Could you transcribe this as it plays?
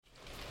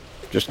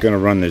Just going to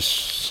run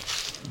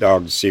this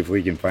dog to see if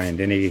we can find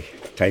any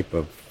type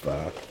of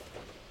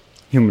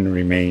human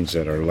remains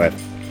that are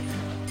left.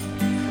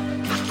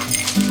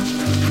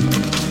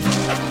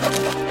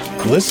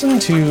 Listen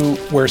to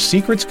Where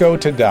Secrets Go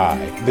to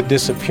Die, The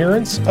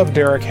Disappearance of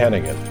Derek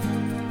Hennigan.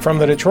 From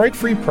the Detroit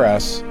Free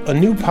Press, a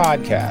new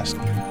podcast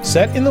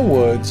set in the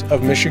woods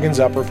of Michigan's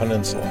Upper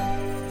Peninsula.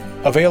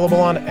 Available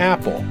on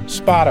Apple,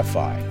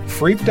 Spotify,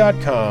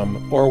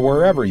 Freep.com, or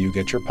wherever you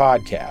get your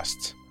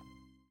podcasts.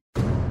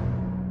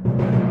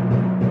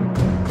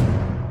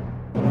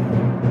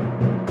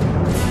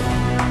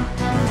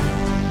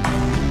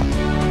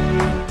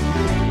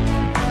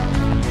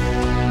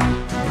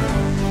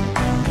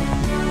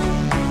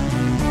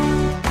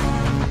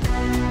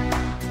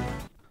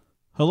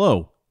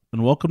 Hello,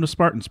 and welcome to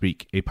Spartan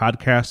Speak, a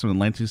podcast from the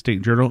Lansing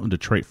State Journal and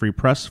Detroit Free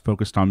Press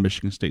focused on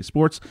Michigan State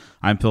sports.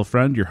 I'm Phil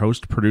Friend, your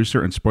host,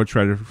 producer, and sports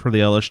writer for the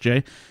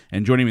LSJ,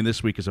 and joining me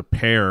this week is a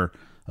pair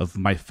of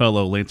my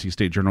fellow Lansing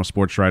State Journal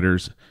sports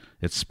writers.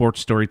 It's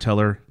sports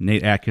storyteller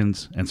Nate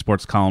Atkins and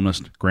sports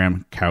columnist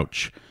Graham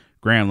Couch.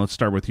 Graham, let's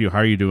start with you. How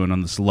are you doing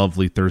on this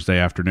lovely Thursday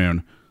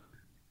afternoon?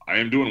 I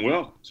am doing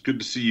well. It's good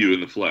to see you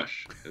in the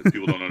flesh. If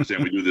people don't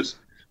understand, we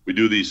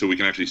do these so we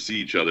can actually see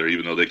each other,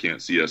 even though they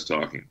can't see us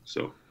talking.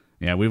 So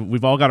yeah,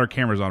 we've all got our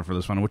cameras on for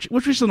this one, which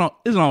isn't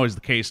always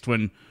the case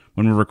when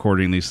we're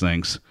recording these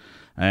things.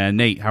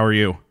 Nate, how are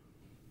you?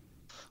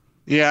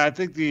 Yeah, I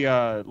think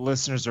the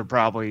listeners are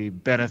probably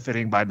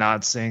benefiting by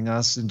not seeing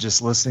us and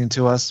just listening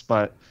to us.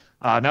 But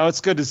no, it's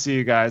good to see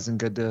you guys and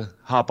good to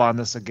hop on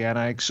this again.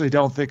 I actually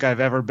don't think I've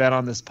ever been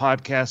on this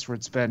podcast where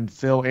it's been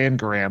Phil and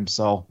Graham,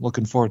 so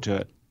looking forward to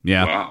it.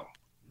 Yeah, wow,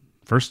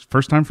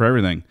 first time for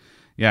everything.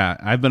 Yeah,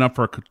 I've been up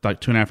for like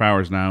 2.5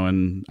 hours now,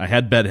 and I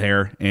had bed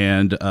hair,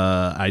 and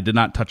I did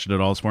not touch it at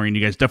all this morning.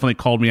 You guys definitely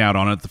called me out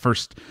on it the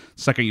first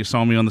second you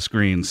saw me on the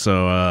screen,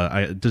 so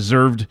I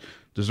deserved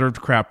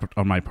crap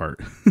on my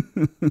part.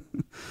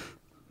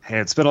 Hey,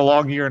 it's been a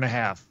long year and a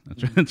half.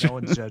 No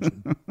one's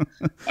judging.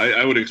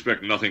 I would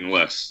expect nothing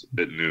less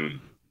at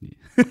noon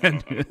on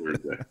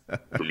Thursday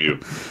from you.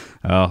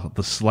 Oh,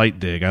 the slight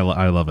dig.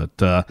 I love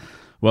it.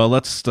 Well,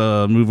 let's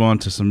move on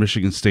to some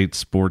Michigan State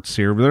sports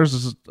here.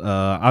 There's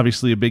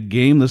obviously a big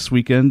game this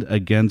weekend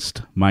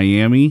against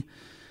Miami.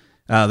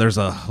 There's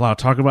a lot of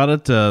talk about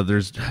it.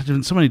 There's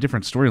been so many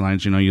different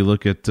storylines. You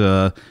look at,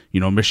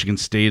 Michigan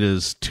State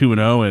is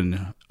 2-0,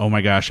 and oh my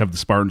gosh, have the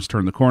Spartans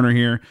turned the corner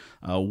here?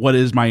 What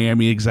is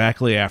Miami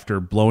exactly after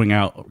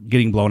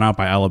getting blown out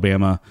by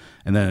Alabama,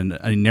 and then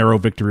a narrow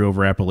victory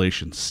over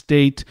Appalachian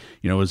State?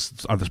 Are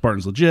the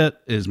Spartans legit?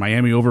 Is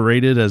Miami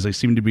overrated, as they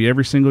seem to be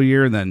every single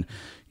year? And then,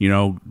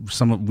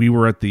 we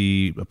were at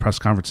the press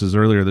conferences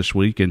earlier this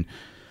week, and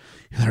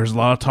there's a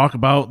lot of talk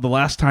about the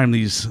last time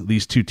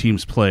these two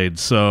teams played.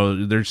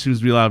 So there seems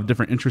to be a lot of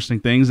different interesting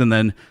things. And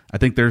then I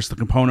think there's the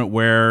component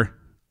where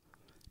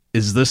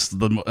it's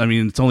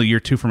only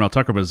year 2 for Mel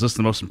Tucker, but is this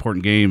the most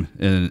important game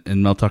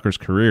in Mel Tucker's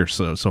career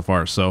so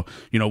far? So,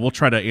 we'll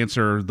try to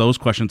answer those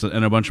questions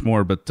and a bunch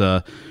more.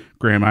 But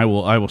Graham, I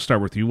will start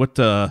with you. What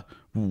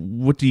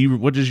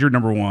is your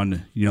number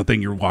one,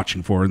 thing you're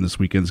watching for in this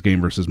weekend's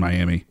game versus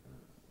Miami?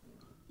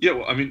 Yeah,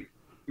 well,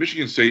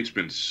 Michigan State's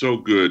been so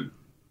good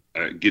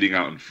getting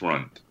out in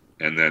front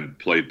and then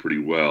played pretty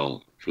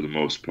well for the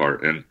most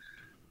part. And,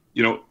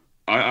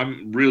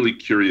 I'm really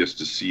curious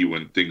to see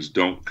when things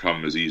don't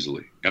come as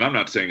easily. And I'm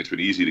not saying it's been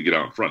easy to get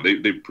out in front.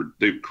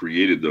 They've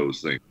created those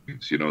things.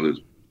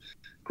 There's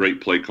great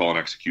play call and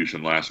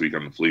execution last week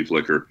on the flea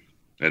flicker,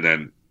 and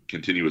then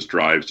continuous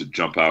drives to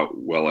jump out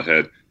well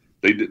ahead.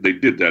 They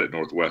did that at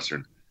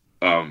Northwestern.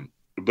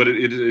 But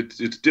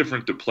it's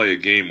different to play a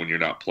game when you're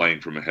not playing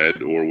from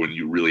ahead, or when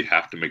you really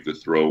have to make the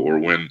throw, or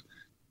when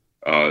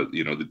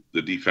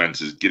the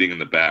defense is getting in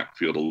the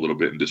backfield a little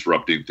bit and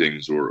disrupting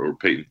things, or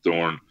Peyton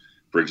Thorne,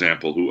 for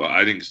example, who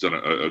I think has done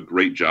a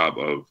great job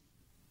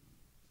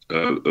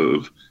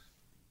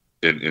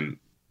in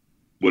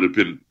what have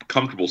been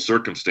comfortable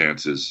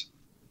circumstances.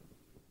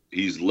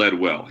 He's led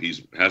well.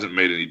 He hasn't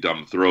made any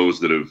dumb throws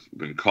that have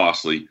been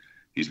costly.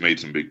 He's made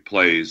some big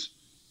plays.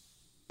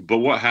 But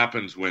what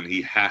happens when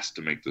he has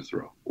to make the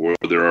throw, or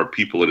there are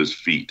people at his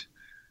feet?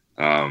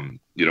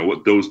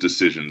 What those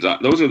decisions,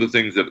 those are the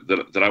things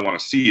that I want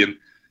to see. And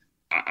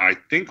I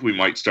think we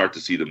might start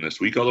to see them this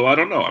week, although I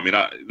don't know.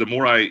 The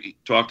more I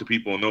talk to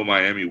people and know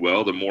Miami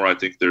well, the more I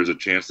think there's a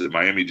chance that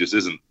Miami just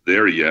isn't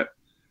there yet,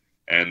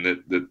 and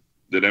that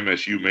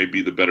MSU may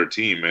be the better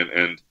team,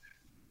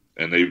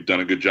 and they've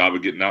done a good job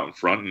of getting out in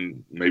front,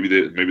 and maybe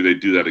they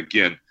do that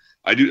again.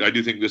 I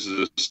do think this is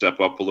a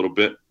step up a little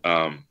bit.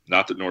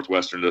 Not that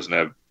Northwestern doesn't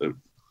have a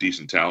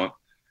decent talent.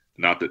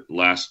 Not that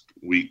last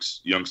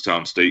week's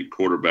Youngstown State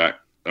quarterback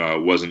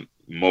wasn't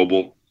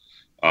mobile.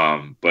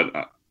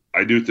 But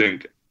I do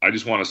think I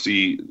just want to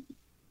see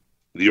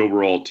the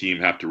overall team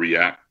have to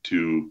react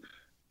to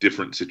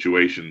different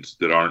situations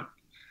that aren't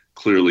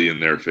clearly in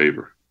their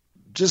favor.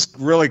 just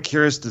really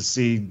curious to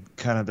see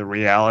kind of the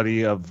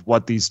reality of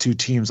what these two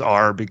teams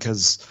are,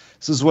 because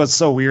this is what's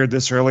so weird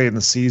this early in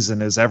the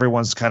season is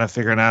everyone's kind of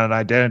figuring out an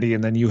identity.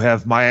 And then you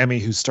have Miami,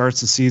 who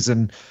starts the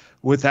season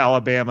with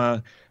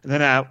Alabama, and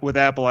then with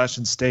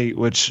Appalachian State,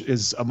 which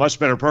is a much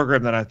better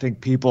program than I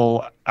think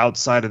people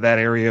outside of that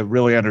area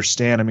really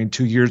understand. I mean,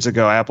 2 years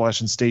ago,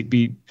 Appalachian State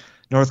beat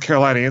North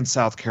Carolina and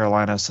South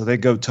Carolina, so they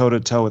go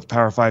toe-to-toe with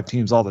Power 5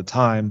 teams all the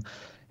time.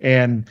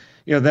 And,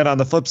 then on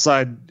the flip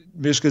side,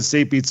 Michigan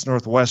State beats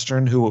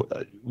Northwestern, who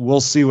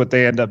we'll see what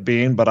they end up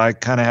being, but I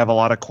kind of have a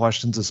lot of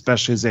questions,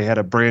 especially as they had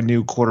a brand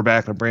new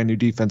quarterback and a brand new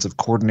defensive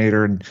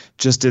coordinator and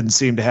just didn't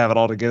seem to have it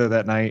all together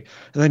that night.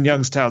 And then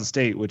Youngstown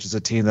State, which is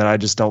a team that I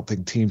just don't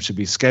think teams should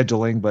be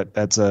scheduling, but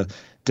that's a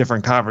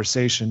different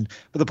conversation.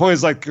 But the point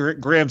is, like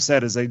Graham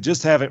said, is they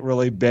just haven't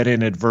really been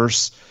in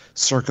adverse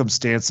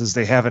circumstances.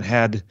 They haven't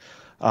had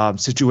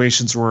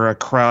situations where a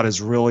crowd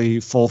is really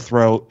full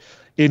throat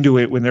into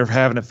it when they're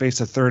having to face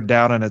a third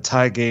down in a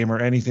tie game or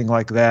anything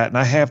like that. And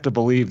I have to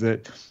believe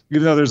that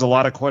even though there's a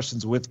lot of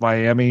questions with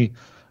Miami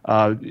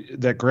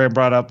that Graham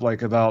brought up,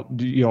 like about,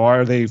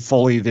 are they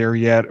fully there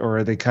yet or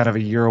are they kind of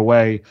a year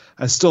away?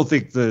 I still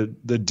think the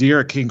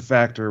D'Eriq King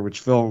factor,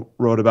 which Phil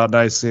wrote about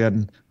nicely at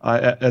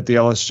the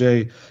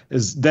LSJ,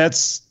 is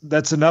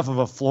that's enough of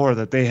a floor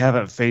that they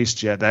haven't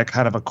faced yet. That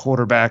kind of a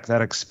quarterback,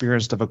 that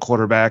experienced of a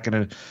quarterback, and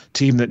a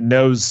team that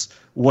knows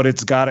what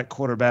it's got at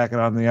quarterback and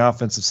on the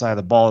offensive side of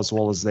the ball as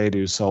well as they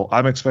do. So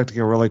I'm expecting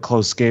a really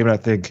close game, and I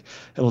think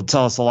it'll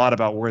tell us a lot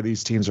about where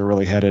these teams are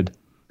really headed.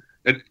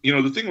 And,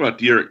 the thing about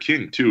D'Eriq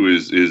King, too,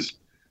 is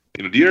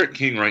D'Eriq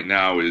King right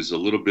now is a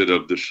little bit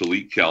of the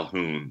Shalik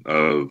Calhoun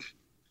of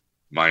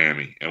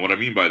Miami. And what I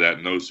mean by that,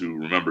 and those who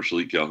remember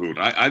Shalik Calhoun,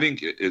 I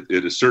think at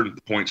a certain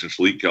points in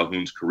Shalik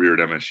Calhoun's career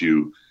at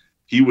MSU,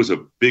 he was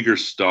a bigger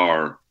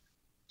star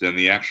than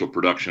the actual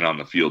production on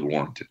the field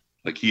warranted.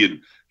 Like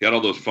he had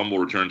all those fumble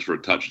returns for a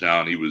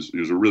touchdown. He was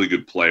a really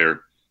good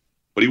player,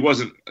 but he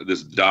wasn't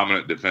this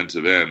dominant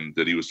defensive end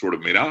that he was sort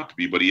of made out to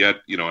be. But he had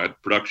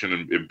production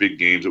in big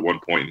games at one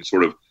point, and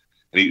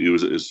he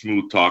was a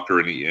smooth talker,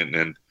 and he's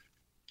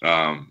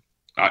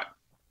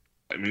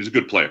a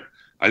good player.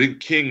 I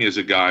think King is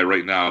a guy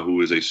right now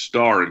who is a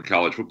star in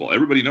college football.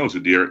 Everybody knows who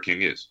D'Eriq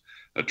King is,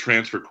 a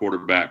transfer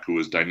quarterback who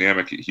is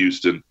dynamic at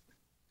Houston,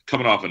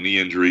 coming off a knee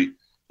injury.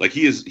 Like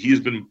he has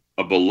been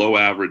a below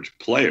average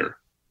player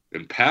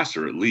and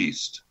passer at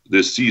least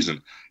this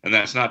season, and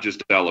that's not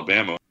just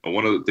Alabama.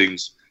 One of the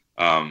things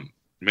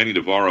Manny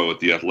Navarro at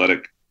The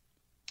Athletic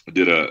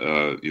did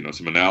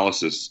some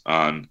analysis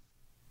on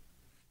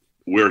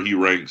where he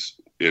ranks,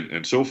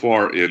 and so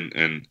far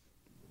in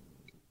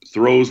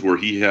throws where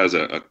he has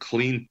a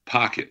clean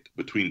pocket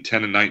between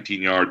 10 and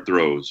 19-yard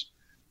throws,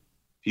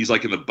 he's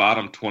like in the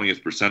bottom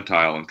 20th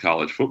percentile in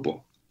college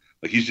football.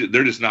 Like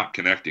they're just not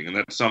connecting, and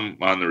that's some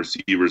on the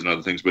receivers and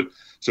other things. But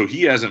so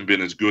he hasn't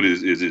been as good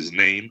as his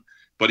name,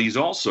 but he's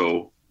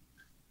also,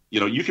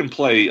 you can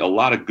play a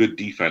lot of good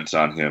defense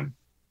on him,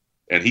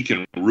 and he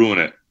can ruin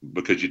it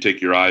because you take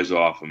your eyes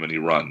off him and he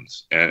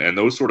runs. And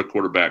those sort of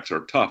quarterbacks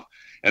are tough,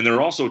 and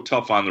they're also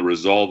tough on the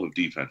resolve of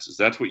defenses.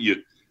 That's what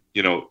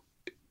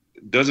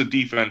does a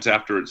defense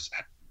after it's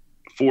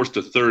forced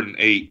to 3rd and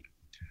 8,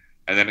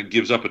 and then it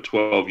gives up a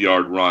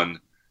 12-yard run.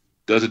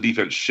 Does a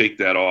defense shake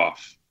that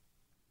off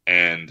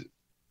and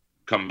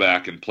come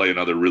back and play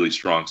another really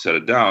strong set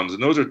of downs?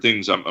 And those are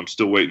things I'm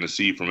still waiting to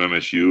see from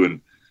MSU.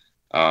 And,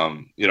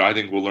 I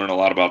think we'll learn a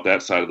lot about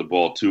that side of the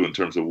ball, too, in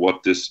terms of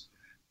what this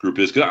group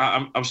is.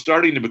 Because I'm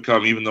starting to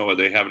become, even though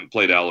they haven't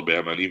played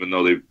Alabama, and even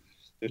though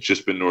it's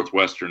just been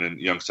Northwestern and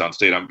Youngstown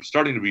State, I'm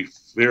starting to be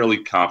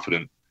fairly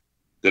confident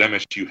that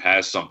MSU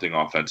has something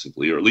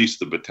offensively, or at least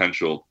the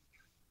potential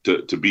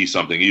to be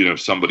something, even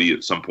if somebody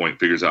at some point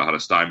figures out how to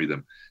stymie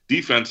them.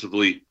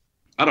 Defensively,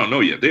 I don't know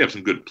yet. They have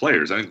some good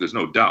players. I think there's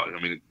no doubt.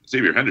 I mean,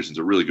 Xavier Henderson's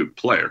a really good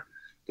player.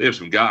 They have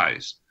some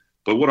guys.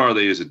 But what are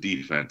they as a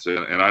defense?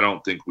 And I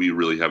don't think we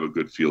really have a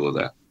good feel of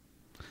that.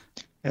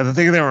 Yeah, the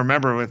thing to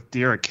remember with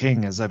D'Eriq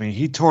King is,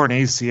 he tore an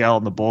ACL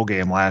in the bowl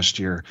game last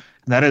year.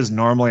 And that is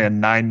normally a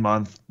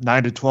 9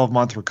 to 12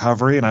 month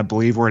recovery. And I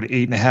believe we're at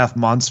 8.5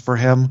 months for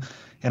him.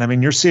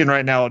 And you're seeing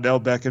right now Odell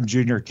Beckham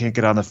Jr. can't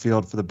get on the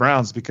field for the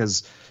Browns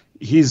because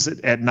he's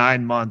at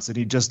 9 months and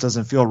he just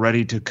doesn't feel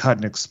ready to cut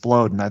and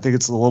explode. And I think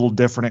it's a little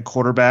different at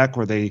quarterback,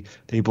 where they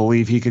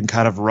believe he can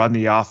kind of run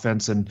the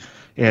offense and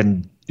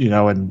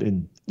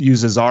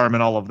use his arm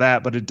and all of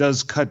that. But it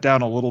does cut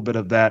down a little bit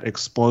of that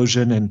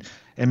explosion and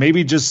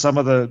maybe just some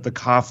of the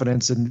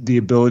confidence and the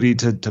ability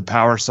to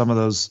power some of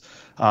those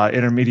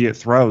intermediate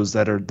throws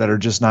that are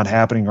just not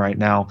happening right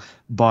now.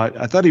 But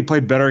I thought he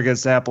played better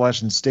against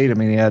Appalachian State.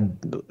 He had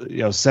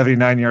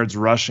 79 yards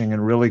rushing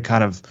and really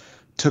kind of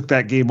took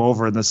that game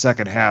over in the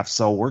second half.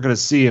 So we're going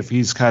to see if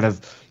he's kind of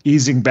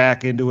easing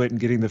back into it and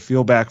getting the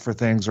feel back for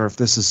things, or if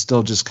this is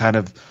still just kind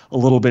of a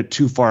little bit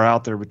too far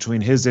out there between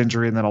his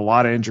injury and then a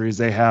lot of injuries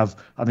they have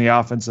on the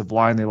offensive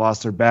line. They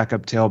lost their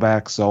backup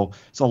tailback. So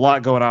it's a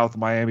lot going on with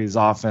Miami's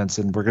offense,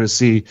 and we're going to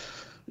see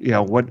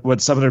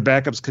what some of their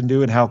backups can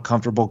do and how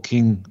comfortable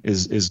King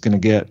is going to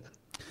get.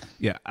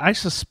 Yeah, I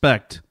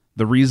suspect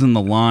the reason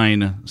the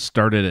line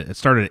started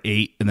at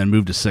 8 and then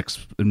moved to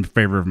 6 in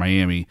favor of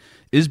Miami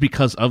is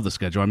because of the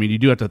schedule. I mean, you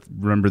do have to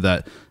remember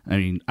that. I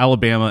mean,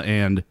 Alabama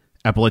and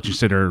Appalachian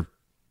State are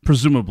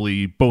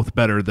presumably both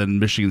better than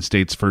Michigan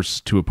State's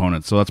first two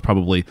opponents, so that's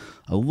probably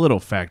a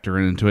little factor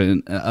into it.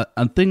 And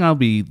a thing I'll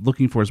be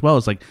looking for as well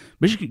is like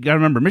Michigan. Got to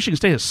remember, Michigan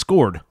State has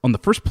scored on the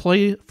first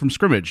play from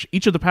scrimmage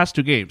each of the past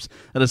two games.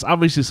 That is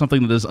obviously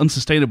something that is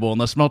unsustainable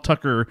unless Mel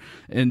Tucker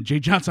and Jay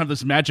Johnson have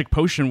this magic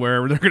potion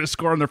where they're going to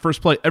score on their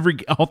first play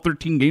all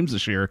 13 games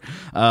this year.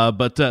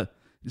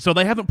 So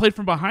they haven't played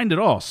from behind at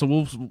all.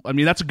 So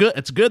that's good.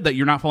 It's good that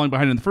you're not falling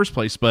behind in the first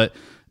place, but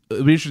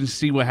it'll be interesting to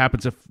see what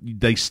happens if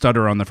they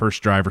stutter on the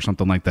first drive or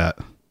something like that.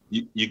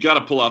 You got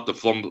to pull out the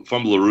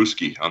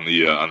fumblerooski on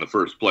the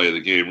first play of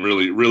the game.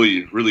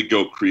 Really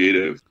go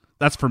creative.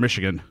 That's for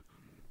Michigan.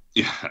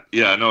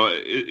 Yeah, no,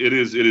 it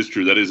is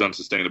true. That is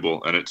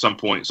unsustainable, and at some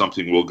point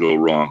something will go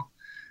wrong,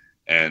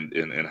 and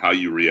how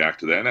you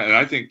react to that. And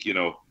I think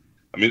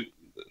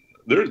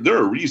there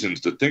are reasons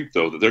to think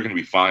though that they're going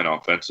to be fine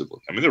offensively.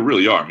 I mean, there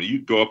really are. I mean,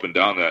 you go up and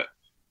down that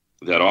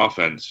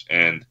offense,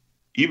 and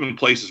even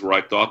places where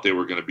I thought they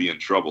were going to be in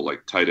trouble,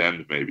 like tight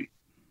end maybe,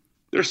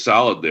 they're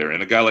solid there.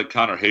 And a guy like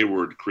Connor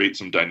Hayward creates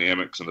some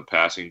dynamics in the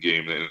passing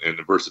game and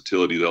the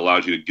versatility that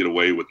allows you to get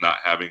away with not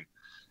having,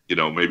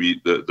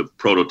 maybe the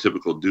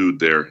prototypical dude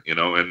there,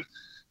 and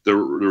the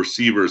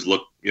receivers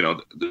look,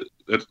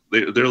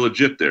 they're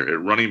legit there.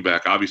 At running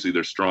back, obviously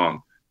they're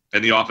strong.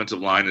 And the offensive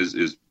line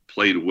is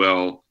played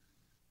well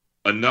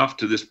enough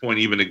to this point,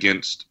 even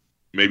against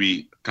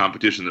maybe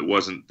competition that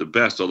wasn't the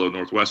best, although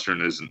Northwestern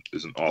is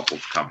an awful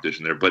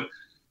competition there, but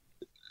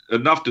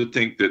enough to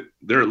think that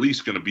they're at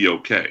least going to be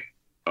okay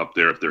up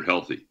there if they're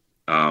healthy.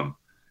 And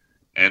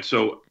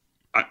so,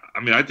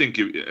 I think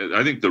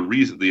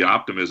the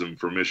optimism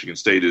for Michigan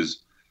State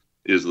is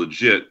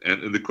legit.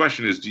 And the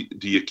question is,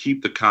 do you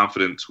keep the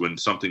confidence when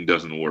something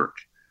doesn't work?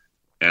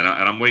 And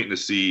I'm waiting to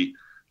see,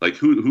 like,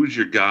 who's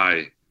your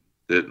guy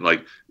that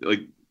like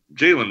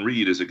Jalen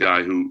Reed is a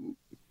guy who,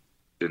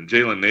 and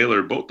Jalen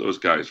Naylor, both those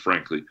guys,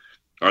 frankly,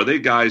 are they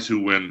guys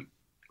who, when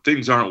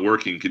things aren't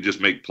working, can just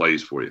make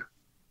plays for you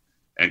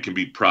and can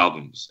be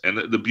problems. And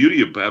the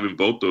beauty of having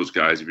both those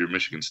guys, if you're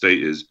Michigan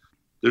State, is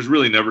there's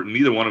really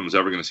neither one of them is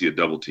ever going to see a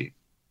double team.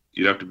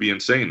 You'd have to be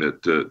insane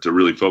to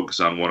really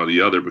focus on one or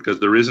the other, because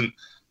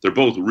they're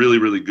both really,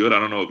 really good. I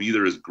don't know if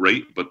either is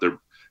great, but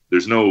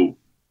there's no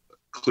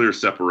clear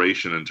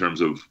separation in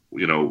terms of,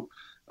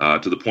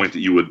 to the point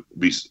that you would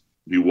be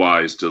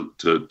wise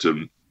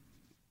to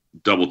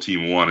double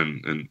team one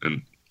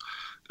and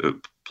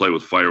play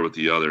with fire with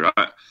the other.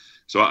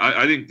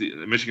 I think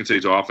the Michigan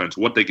State's offense,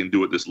 what they can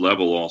do at this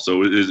level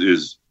also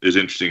is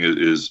interesting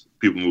as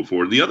people move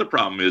forward. The other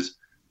problem is,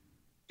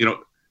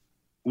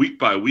 week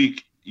by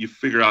week, you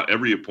figure out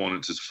every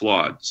opponent is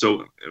flawed.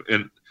 So,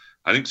 and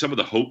I think some of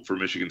the hope for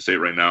Michigan State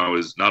right now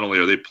is not only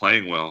are they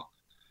playing well,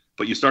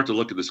 but you start to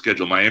look at the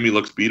schedule. Miami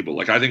looks beatable.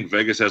 Like, I think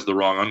Vegas has the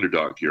wrong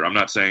underdog here. I'm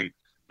not saying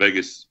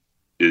Vegas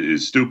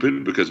is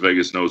stupid, because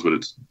Vegas knows what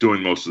it's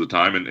doing most of the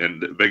time,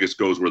 and Vegas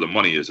goes where the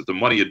money is. If the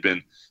money had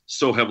been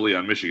so heavily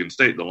on Michigan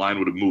State, the line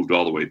would have moved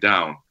all the way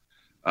down.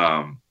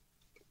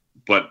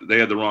 But they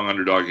had the wrong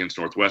underdog against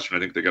Northwestern. I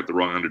think they got the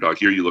wrong underdog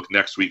here. You look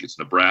next week, it's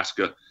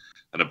Nebraska,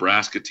 a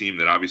Nebraska team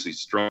that obviously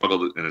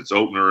struggled in its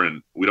opener,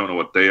 and we don't know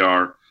what they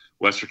are.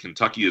 Western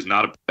Kentucky is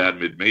not a bad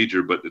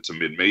mid-major, but it's a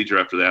mid-major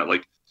after that.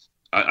 Like,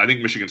 I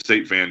think Michigan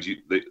State fans,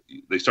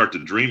 they start to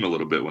dream a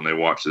little bit when they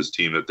watch this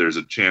team, that there's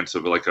a chance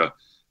of like a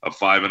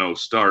 5-0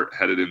 start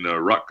headed into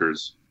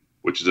Rutgers,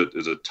 which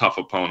is a tough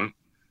opponent.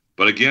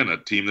 But again, a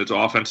team that's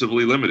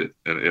offensively limited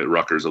at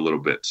Rutgers a little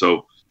bit.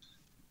 So,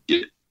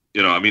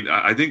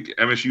 I think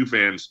MSU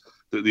fans,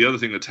 the other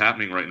thing that's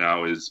happening right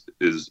now is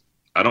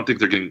I don't think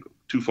they're getting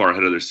too far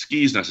ahead of their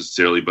skis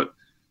necessarily, but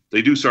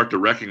they do start to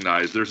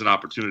recognize there's an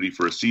opportunity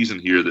for a season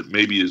here that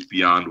maybe is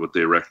beyond what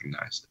they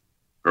recognized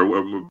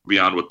or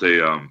beyond what they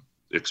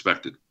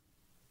expected.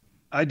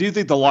 I do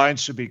think the line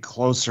should be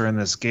closer in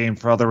this game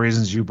for all the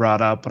reasons you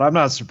brought up, but I'm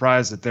not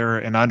surprised that they're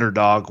an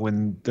underdog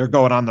when they're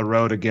going on the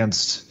road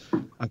against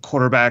a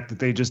quarterback that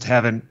they just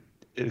haven't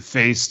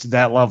faced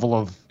that level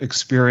of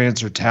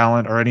experience or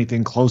talent or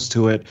anything close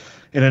to it,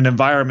 in an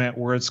environment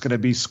where it's going to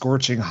be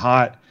scorching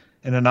hot,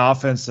 in an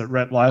offense that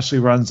Rhett Lashley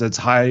runs that's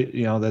high,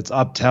 that's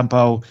up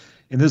tempo.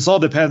 And this all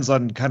depends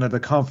on kind of the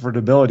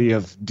comfortability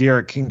of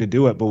D'Eriq King to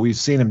do it, but we've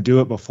seen him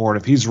do it before.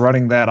 And if he's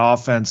running that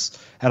offense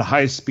at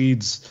high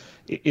speeds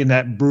in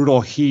that brutal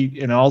heat,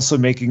 and also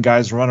making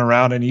guys run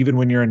around, and even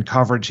when you're in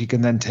coverage, he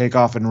can then take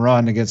off and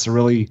run against a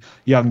really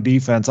young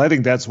defense. I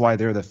think that's why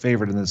they're the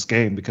favorite in this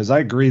game, because I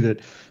agree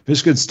that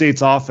Michigan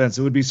State's offense,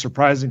 it would be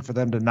surprising for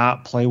them to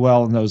not play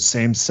well in those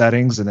same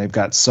settings, and they've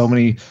got so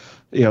many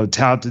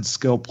talented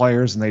skill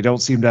players, and they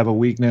don't seem to have a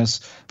weakness.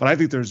 But I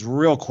think there's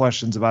real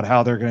questions about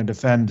how they're going to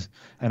defend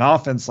an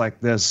offense like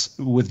this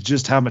with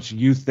just how much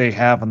youth they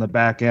have on the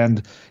back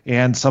end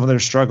and some of their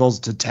struggles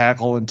to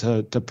tackle and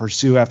to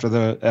pursue after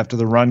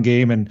the run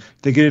game. And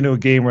they get into a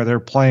game where they're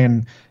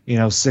playing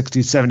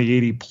 60, 70,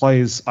 80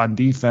 plays on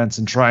defense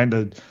and trying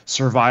to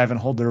survive and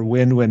hold their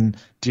wind when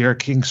D'Eriq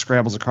King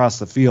scrambles across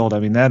the field. I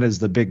mean, that is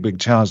the big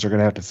challenge they're going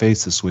to have to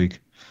face this week.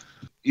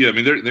 Yeah, I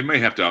mean, they may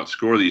have to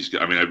outscore these.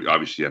 I mean,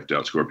 obviously you have to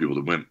outscore people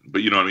to win,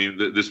 but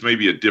this may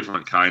be a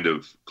different kind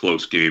of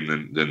close game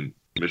than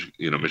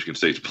Michigan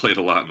State's played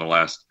a lot in the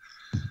last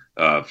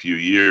few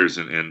years,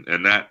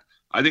 and that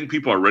I think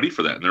people are ready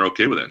for that and they're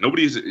okay with that.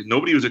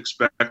 Nobody was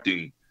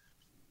expecting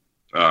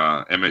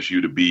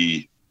MSU to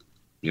be,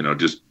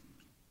 just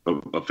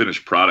a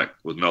finished product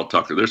with Mel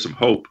Tucker. There's some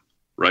hope,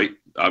 right?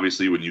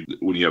 Obviously, when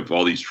you have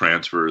all these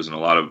transfers and a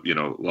lot of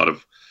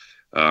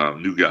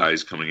new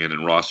guys coming in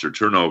and roster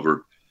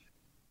turnover.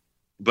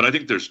 But I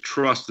think there's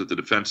trust that the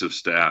defensive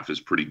staff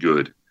is pretty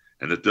good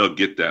and that they'll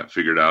get that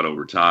figured out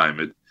over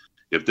time.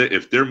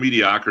 If their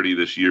mediocrity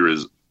this year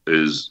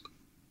is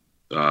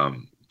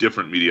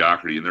different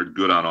mediocrity and they're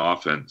good on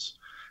offense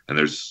and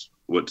there's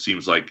what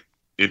seems like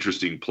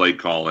interesting play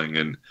calling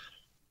and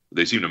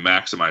they seem to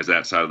maximize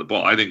that side of the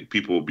ball, I think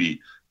people will be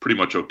pretty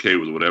much okay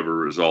with whatever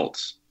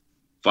results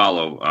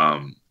follow.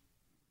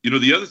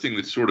 The other thing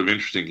that's sort of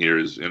interesting here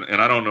is, and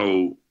I don't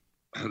know,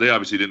 they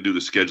obviously didn't do the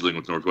scheduling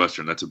with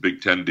Northwestern. That's a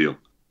Big Ten deal.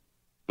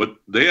 But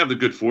they have the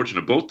good fortune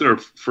of both their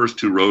first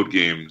two road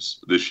games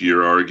this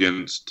year are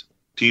against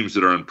teams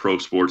that are in pro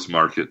sports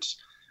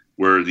markets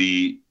where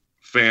the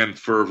fan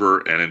fervor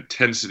and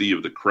intensity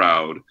of the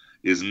crowd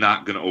is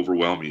not going to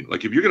overwhelm you.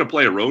 Like if you're going to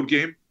play a road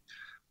game,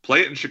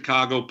 play it in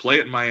Chicago, play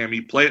it in Miami,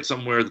 play it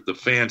somewhere that the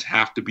fans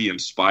have to be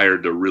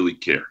inspired to really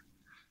care.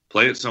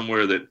 Play it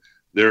somewhere that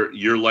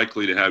you're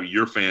likely to have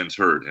your fans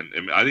heard.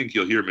 And I think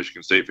you'll hear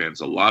Michigan State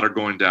fans. A lot are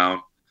going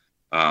down.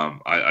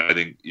 I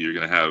think you're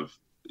going to have,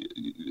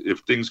 if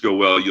things go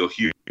well, you'll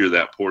hear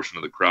that portion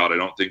of the crowd. I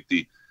don't think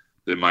the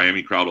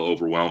Miami crowd will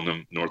overwhelm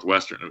them.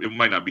 Northwestern, it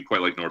might not be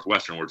quite like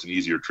Northwestern where it's an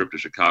easier trip to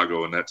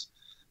Chicago, and that's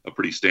a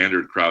pretty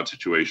standard crowd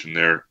situation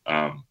there.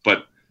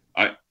 But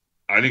I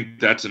think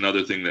that's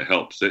another thing that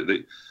helps.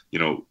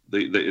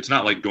 It's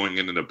not like going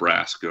into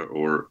Nebraska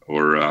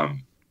or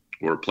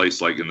a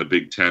place like in the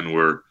Big Ten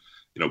where,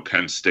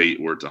 Penn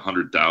State, where it's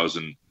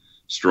 100,000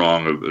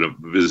 strong of a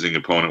visiting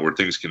opponent, where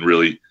things can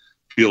really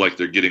feel like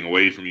they're getting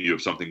away from you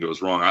if something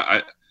goes wrong.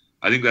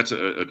 I think that's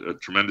a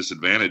tremendous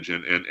advantage,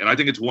 and I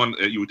think it's one.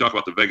 You talk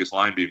about the Vegas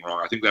line being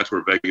wrong. I think that's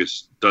where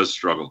Vegas does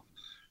struggle.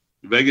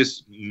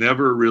 Vegas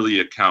never really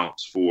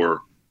accounts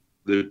for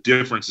the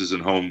differences in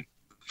home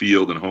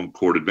field and home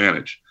court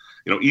advantage.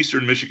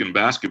 Eastern Michigan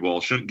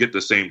basketball shouldn't get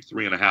the same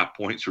 3.5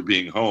 points for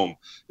being home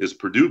as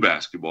Purdue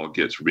basketball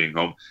gets for being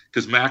home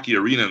because Mackey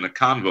Arena and the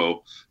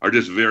Convo are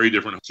just very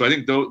different. So I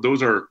think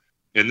those are,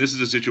 and this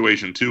is a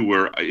situation too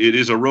where it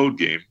is a road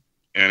game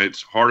and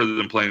it's harder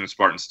than playing in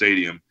Spartan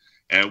Stadium,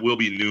 and it will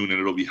be noon and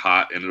it'll be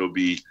hot and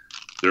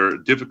there are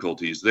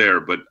difficulties there.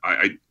 But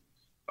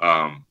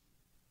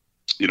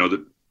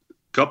the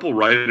couple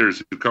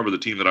writers who cover the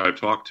team that I've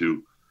talked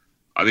to,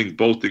 I think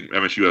both think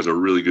MSU has a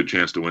really good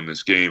chance to win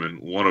this game, and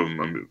one of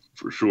them,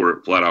 for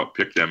sure, flat out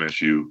picked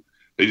MSU.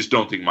 They just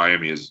don't think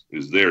Miami is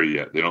there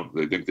yet. They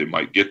think they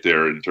might get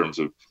there in terms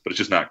of, but it's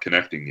just not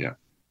connecting yet.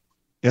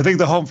 Yeah, I think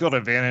the home field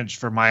advantage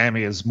for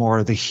Miami is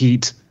more the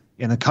heat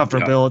and the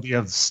comfortability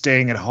of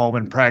staying at home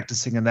and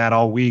practicing in that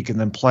all week and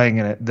then playing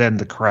in it than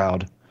the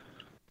crowd.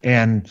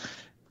 And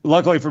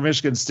luckily for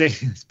Michigan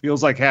State, it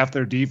feels like half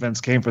their defense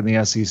came from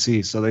the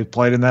SEC, so they've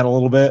played in that a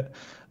little bit,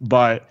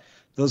 but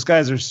those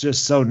guys are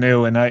just so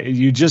new, and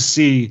you just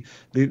see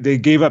they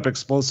gave up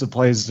explosive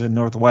plays to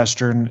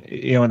Northwestern,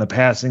 in the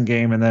passing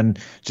game, and then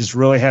just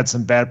really had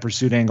some bad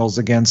pursuit angles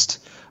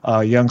against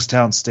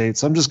Youngstown State.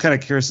 So I'm just kind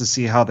of curious to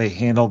see how they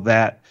handle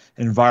that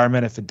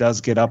environment if it does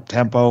get up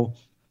tempo.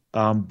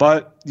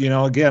 But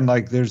again,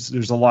 like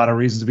there's a lot of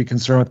reasons to be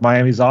concerned with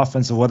Miami's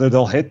offense and whether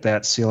they'll hit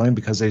that ceiling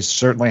because they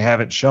certainly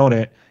haven't shown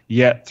it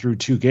yet through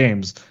 2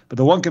 games. But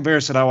the one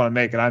comparison I want to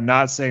make, and I'm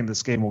not saying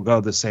this game will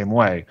go the same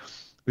way.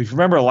 If you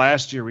remember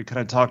last year, we kind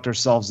of talked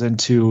ourselves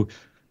into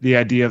the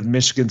idea of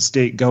Michigan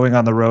State going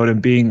on the road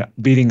and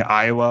beating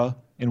Iowa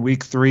in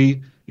week 3,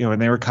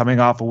 and they were coming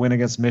off a win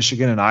against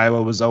Michigan, and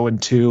Iowa was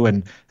 0-2,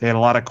 and they had a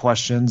lot of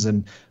questions.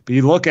 But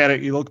you look at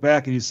it, you look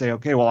back, and you say,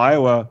 okay, well,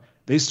 Iowa,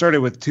 they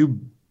started with 2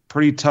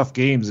 pretty tough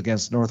games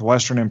against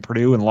Northwestern and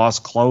Purdue and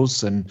lost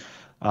close, and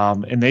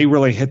they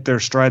really hit their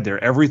stride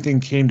there.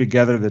 Everything came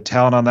together, the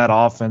talent on that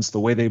offense, the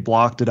way they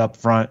blocked it up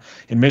front.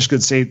 In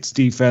Michigan State's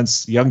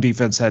defense, young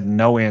defense had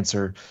no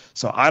answer.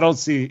 So I don't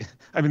see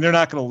 – I mean, they're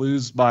not going to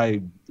lose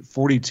by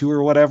 42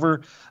 or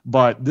whatever,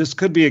 but this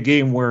could be a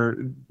game where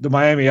the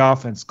Miami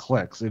offense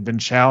clicks. They've been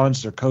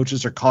challenged. Their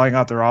coaches are calling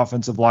out their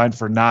offensive line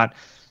for not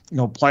 –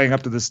 playing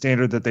up to the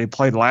standard that they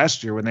played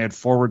last year when they had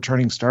 4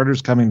 returning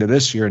starters coming to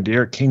this year and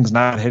D'Eriq King's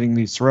not hitting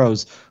these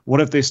throws. What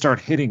if they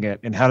start hitting it,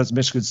 and how does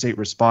Michigan State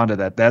respond to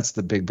that? That's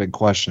the big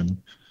question.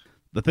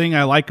 the thing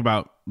I like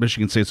about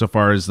Michigan State so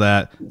far is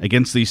that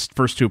against these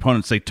first two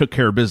opponents, they took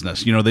care of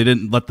business. You know, they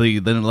didn't let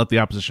the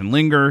opposition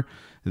linger.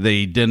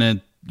 They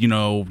didn't, you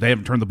know, they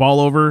haven't turned the ball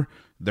over.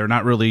 They're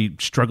not really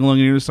struggling on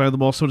either side of the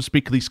ball, so to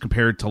speak, at least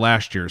compared to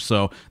last year.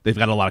 So they've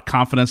got a lot of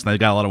confidence, and they've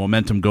got a lot of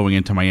momentum going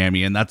into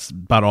Miami, and that's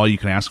about all you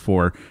can ask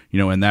for, you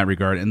know, in that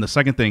regard. And the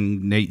second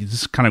thing, Nate, this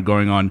is kind of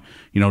going on,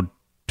 you know,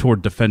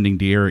 toward defending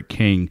D'Eriq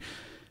King.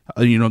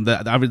 You know,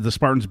 the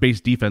Spartans'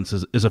 base defense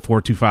is a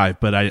 4-2-5,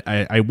 but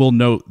I will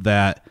note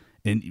that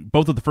in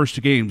both of the first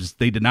two games,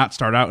 they did not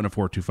start out in a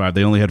 4-2-5.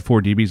 They only had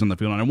 4 DBs on the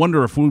field, and I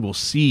wonder if we will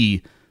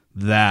see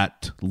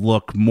that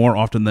look more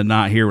often than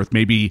not here with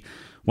maybe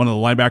one of the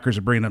linebackers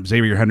are bringing up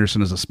Xavier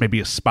Henderson as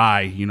maybe a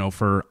spy, you know,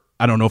 for,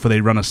 I don't know if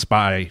they run a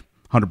spy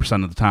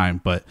 100% of the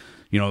time, but,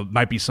 you know, it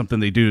might be something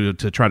they do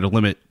to try to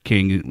limit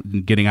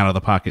King getting out of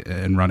the pocket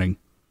and running.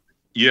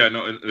 Yeah,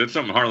 no, that's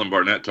something Harlan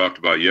Barnett talked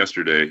about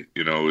yesterday,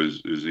 you know,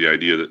 is the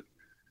idea that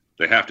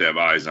they have to have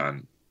eyes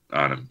on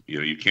him. You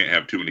know, you can't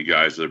have too many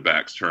guys with their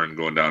backs turned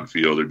going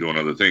downfield or doing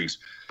other things.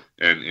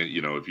 And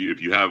you know, if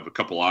you have a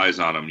couple eyes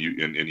on them,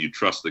 and you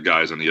trust the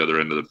guys on the other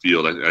end of the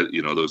field,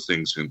 you know, those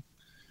things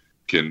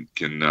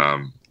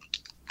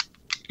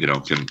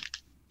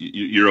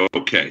you're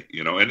okay,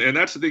 you know, and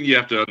that's the thing you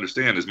have to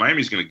understand is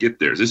Miami's going to get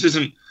theirs. This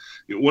isn't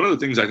one of the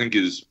things I think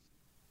is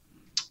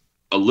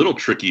a little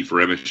tricky for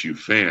MSU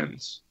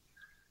fans,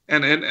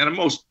 and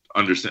most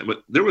understand.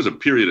 But there was a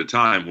period of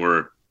time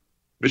where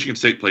Michigan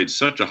State played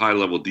such a high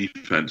level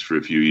defense for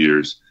a few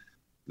years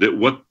that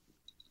what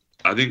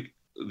I think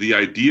the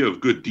idea of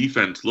good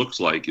defense looks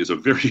like is a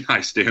very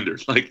high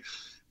standard. Like,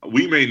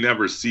 we may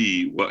never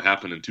see what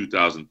happened in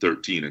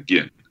 2013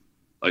 again.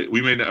 Like,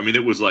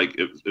 it was like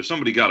if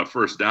somebody got a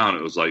first down,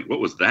 it was like, what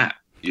was that?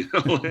 You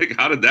know, like,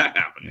 how did that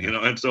happen? You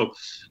know, and so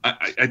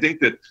I think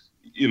that,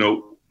 you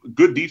know,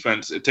 good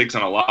defense, it takes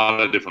on a lot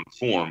of different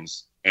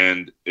forms,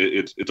 and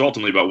it's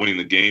ultimately about winning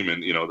the game.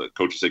 And, you know, the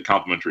coaches say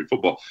complementary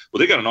football. Well,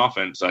 they got an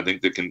offense, I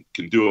think, that can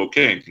do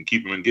okay and can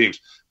keep them in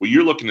games. What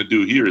you're looking to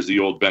do here is the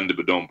old bend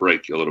but don't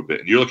break a little bit,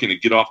 and you're looking to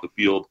get off the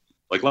field.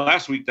 Like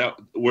last week, that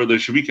where there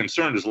should be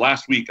concerned is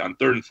last week on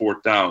 3rd and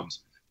 4th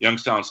downs,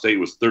 Youngstown State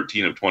was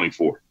 13 of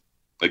 24.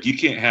 Like, you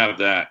can't have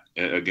that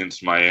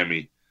against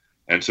Miami,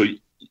 and so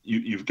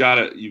you've got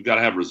to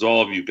have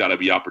resolve. You've got to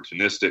be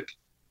opportunistic,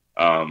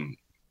 and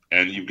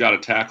you've got to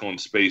tackle in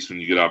space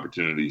when you get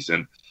opportunities.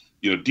 And,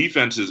 you know,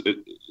 defenses.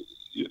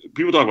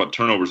 People talk about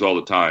turnovers all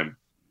the time,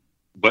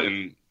 but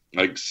in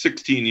like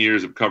 16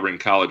 years of covering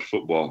college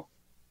football,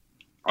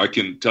 I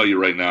can tell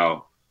you right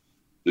now,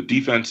 the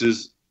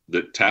defenses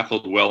that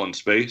tackled well in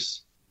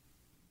space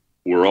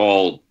were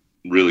all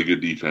really good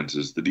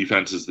defenses. The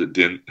defenses that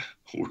didn't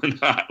were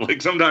not.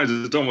 Like, sometimes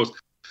it's almost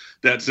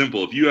that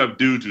simple. If you have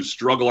dudes who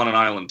struggle on an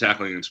island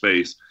tackling in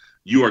space,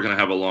 you are going to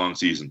have a long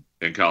season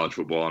in college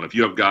football. And if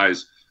you have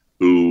guys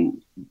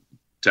who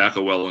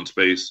tackle well in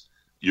space,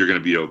 you're going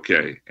to be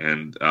okay.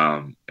 And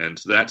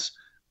so that's,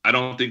 I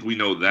don't think we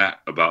know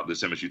that about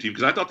this MSU team,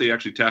 because I thought they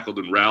actually tackled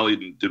and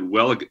rallied and did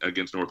well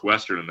against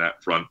Northwestern in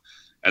that front,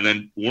 and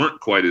then weren't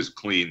quite as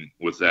clean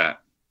with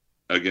that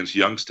against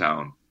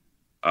Youngstown.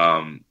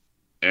 And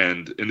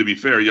to be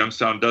fair,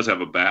 Youngstown does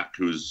have a back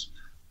who's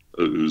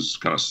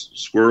kind of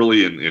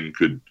squirrely and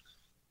could,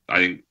 I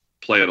think,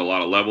 play at a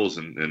lot of levels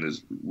and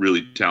is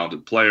really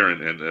talented player,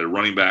 and a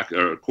running back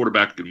or a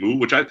quarterback can move,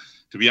 which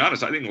to be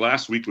honest, I think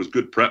last week was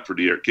good prep for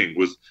D'Eriq King.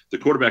 Was the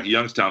quarterback at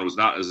Youngstown was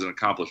not as an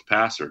accomplished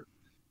passer,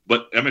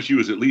 but MSU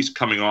is at least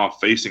coming off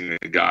facing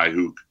a guy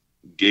who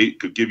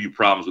could give you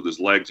problems with his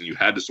legs, and you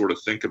had to sort of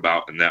think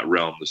about in that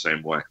realm the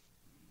same way.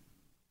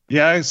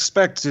 Yeah, I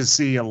expect to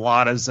see a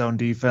lot of zone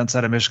defense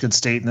out of Michigan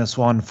State in this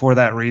one for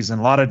that reason.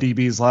 A lot of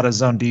DBs, a lot of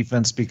zone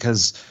defense,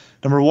 because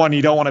number one,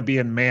 you don't want to be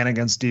in man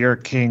against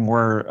D'Eriq King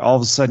where all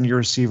of a sudden their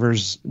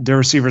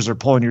receivers are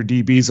pulling your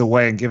DBs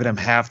away and giving them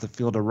half the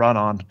field to run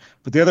on.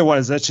 But the other one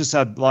is that's just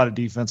how a lot of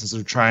defenses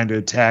are trying to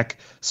attack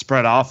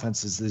spread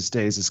offenses these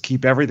days, is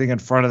keep everything in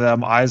front of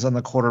them, eyes on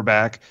the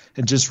quarterback,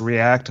 and just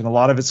react. And a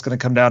lot of it's going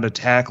to come down to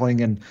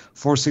tackling and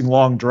forcing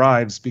long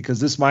drives,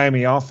 because this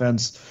Miami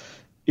offense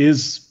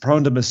is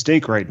prone to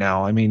mistake right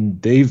now. I mean,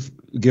 they've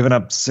given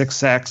up 6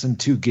 sacks in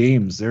 2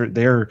 games.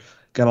 They're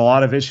got a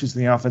lot of issues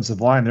in the offensive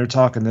line. They're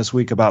talking this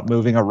week about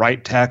moving a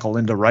right tackle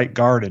into right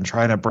guard and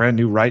trying a brand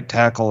new right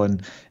tackle,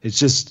 and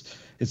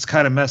it's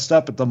kind of messed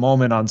up at the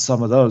moment on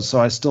some of those. So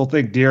I still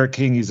think D'Eriq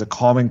King, he's a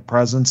calming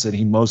presence, and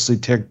he mostly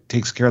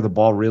takes care of the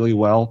ball really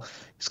well.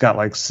 He's got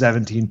like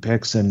 17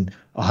 picks in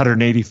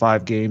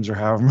 185 games or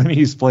however many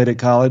he's played at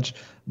college.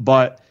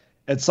 But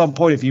at some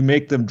point, if you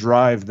make them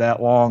drive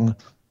that long,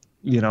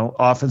 you know,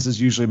 offenses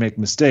usually make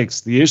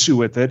mistakes. The issue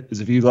with it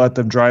is if you let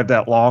them drive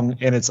that long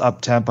and it's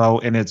up tempo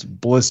and it's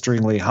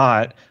blisteringly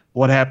hot,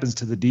 what happens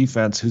to the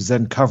defense, who's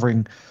then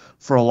covering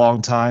for a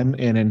long time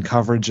and in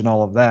coverage and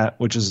all of that,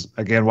 which is,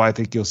 again, why I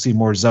think you'll see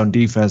more zone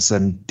defense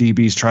than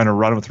DBs trying to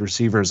run with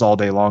receivers all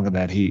day long in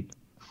that heat.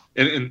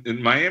 And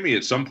in Miami,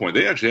 at some point,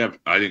 they actually have,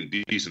 I think,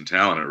 decent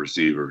talent at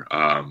receiver.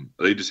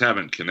 They just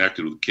haven't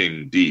connected with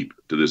King deep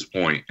to this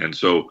point. And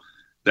so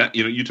that,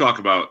 you talk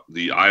about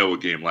the Iowa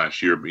game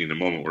last year being the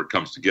moment where it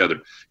comes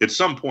together. At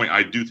some point,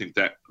 I do think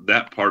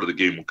that part of the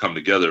game will come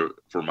together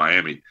for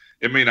Miami.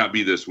 It may not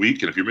be this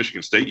week, and if you're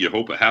Michigan State, you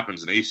hope it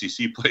happens in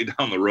ACC play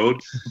down the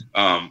road.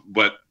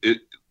 But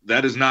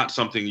that is not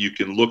something you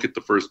can look at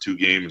the first two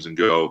games and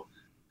go,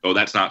 oh,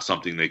 that's not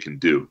something they can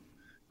do.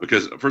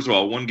 Because, first of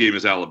all, one game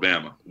is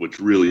Alabama, which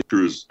really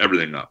screws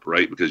everything up,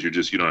 right? Because you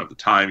don't have the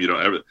time,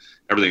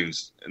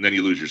 everything's, and then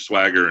you lose your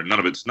swagger, and none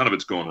of it's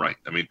going right.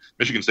 I mean,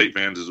 Michigan State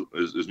fans,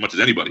 as much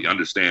as anybody,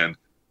 understand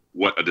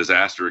what a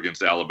disaster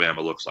against Alabama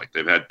looks like.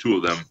 They've had two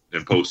of them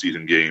in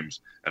postseason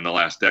games in the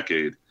last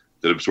decade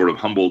that have sort of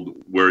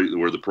humbled where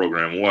the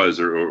program was,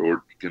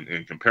 or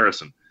in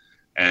comparison.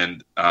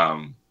 And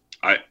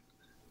I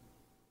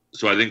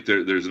think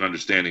there's an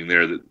understanding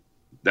there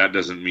that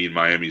doesn't mean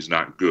Miami's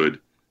not good.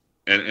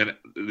 And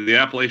the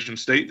Appalachian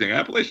State thing,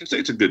 Appalachian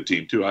State's a good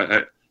team too.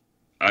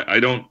 I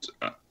don't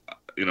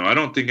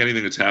think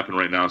anything that's happened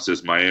right now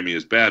says Miami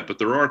is bad, but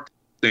there are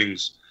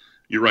things.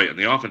 You're right, and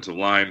the offensive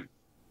line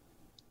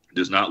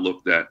does not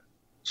look that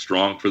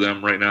strong for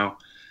them right now,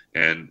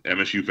 and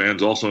MSU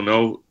fans also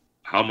know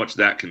how much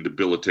that can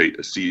debilitate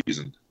a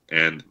season.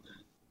 And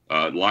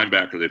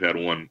linebacker, they've had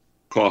one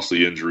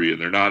costly injury,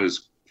 and they're not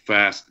as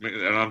fast. I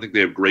don't think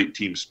they have great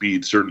team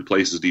speed certain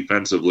places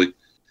defensively.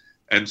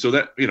 And so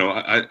that,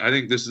 I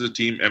think this is a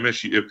team,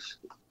 MSU,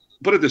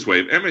 put it this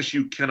way, if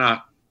MSU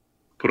cannot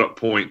put up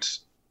points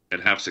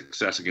and have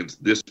success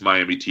against this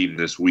Miami team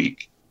this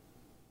week,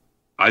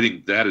 I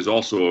think that is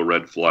also a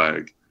red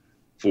flag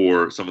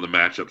for some of the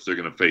matchups they're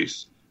going to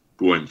face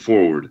going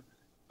forward,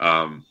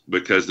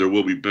 because there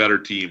will be better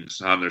teams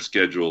on their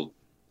schedule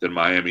than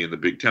Miami in the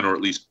Big Ten, or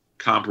at least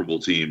comparable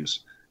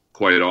teams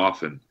quite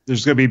often.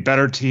 There's going to be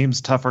better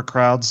teams, tougher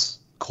crowds,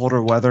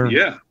 colder weather.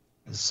 Yeah.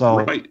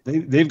 So right.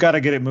 They've got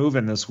to get it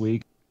moving this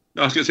week.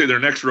 No, I was going to say their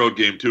next road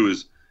game, too,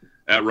 is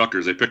at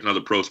Rutgers. They picked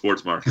another pro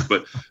sports market.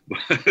 But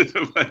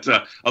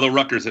although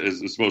Rutgers is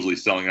supposedly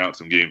selling out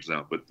some games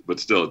now. But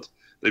still,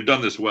 they've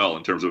done this well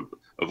in terms of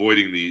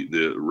avoiding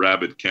the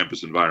rabid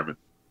campus environment.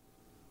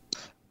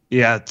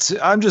 Yeah,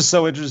 I'm just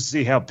so interested to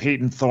see how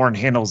Peyton Thorne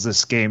handles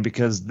this game,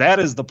 because that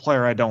is the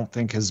player I don't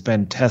think has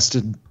been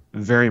tested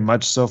very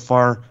much so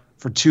far,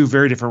 for two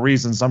very different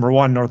reasons. Number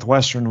one,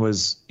 Northwestern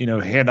was,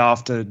 hand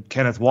off to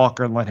Kenneth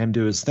Walker and let him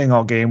do his thing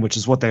all game, which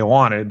is what they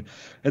wanted.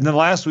 And then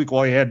last week,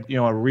 while he had,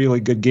 a really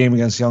good game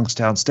against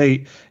Youngstown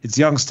State, it's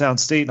Youngstown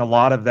State, and a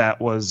lot of that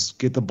was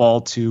get the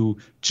ball to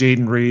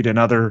Jaden Reed and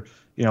other,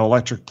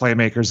 electric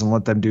playmakers and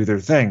let them do their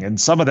thing.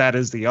 And some of that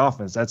is the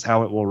offense. That's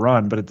how it will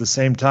run. But at the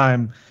same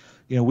time,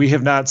 we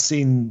have not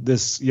seen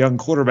this young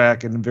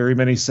quarterback in very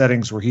many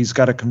settings where he's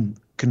got to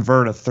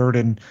convert a 3rd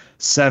and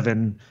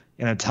 7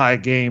 in a tie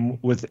game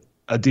with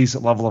a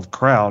decent level of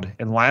crowd.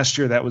 And last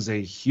year, that was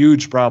a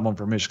huge problem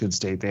for Michigan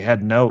State. They had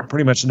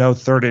pretty much no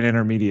 3rd and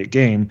intermediate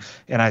game.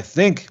 And I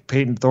think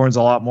Peyton Thorne's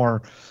a lot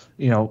more,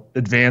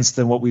 advanced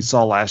than what we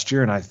saw last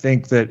year. And I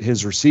think that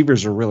his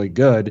receivers are really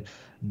good,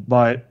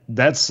 but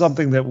that's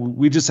something that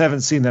we just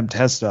haven't seen them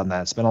tested on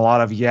that. It's been a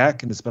lot of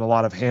yak, and it's been a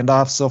lot of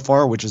handoffs so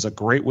far, which is a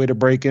great way to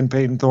break in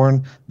Peyton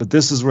Thorne. But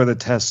this is where the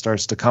test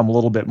starts to come a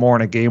little bit more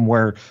in a game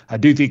where I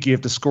do think you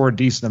have to score a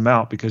decent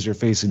amount because you're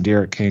facing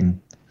Derek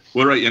King.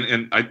 Well, right,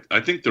 and I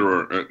think there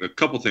are a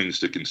couple things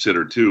to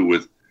consider too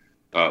with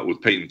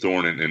Peyton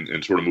Thorne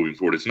and sort of moving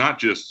forward. It's not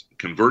just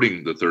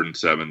converting the 3rd and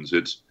 7s.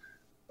 It's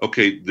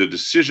the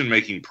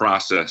decision-making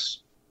process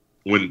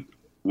when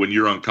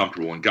you're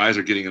uncomfortable, when guys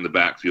are getting in the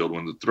backfield,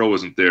 when the throw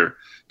isn't there,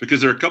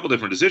 because there are a couple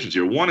different decisions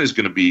here. One is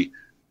going to be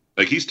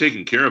like he's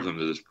taking care of them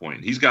to this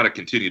point. He's got to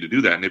continue to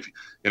do that, and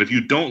if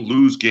you don't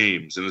lose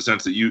games in the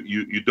sense that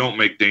you don't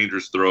make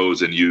dangerous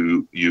throws and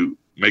you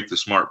make the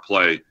smart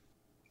play,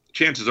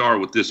 chances are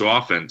with this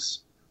offense,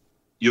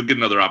 you'll get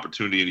another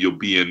opportunity and you'll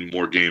be in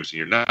more games than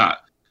you're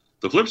not.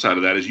 The flip side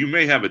of that is you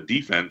may have a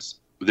defense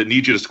that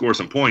needs you to score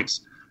some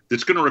points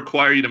that's going to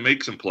require you to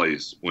make some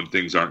plays when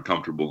things aren't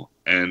comfortable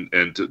and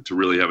to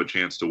really have a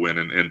chance to win.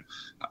 And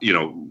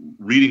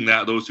reading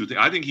those two things,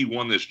 I think he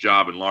won this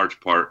job in large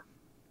part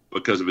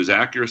because of his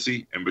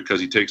accuracy and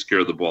because he takes care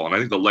of the ball. And I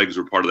think the legs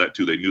were part of that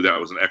too. They knew that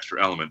was an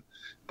extra element,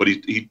 but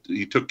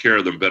he took care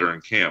of them better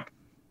in camp.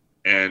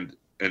 And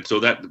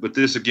so but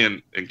this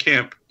again, in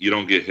camp, you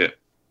don't get hit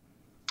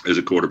as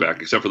a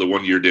quarterback, except for the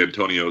 1 year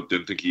D'Antonio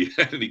didn't think he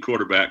had any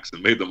quarterbacks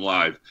and made them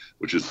live,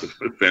 which is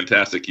a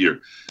fantastic year.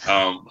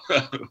 How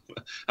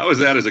is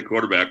that as a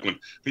quarterback when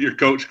your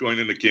coach going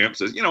into camp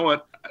says, you know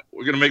what,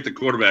 we're going to make the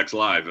quarterbacks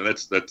live? And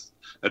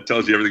that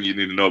tells you everything you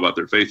need to know about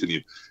their faith in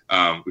you.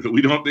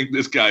 We don't think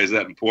this guy is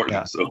that important.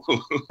 Yeah. So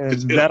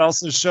and that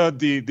also showed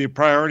the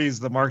priorities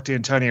of the Mark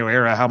D'Antonio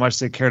era, how much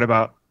they cared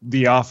about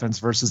the offense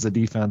versus the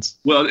defense.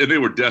 Well, and they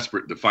were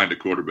desperate to find a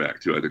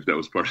quarterback too. I think that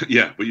was part of it.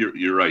 Yeah, but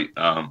you're right.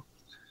 I'm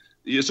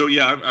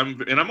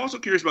also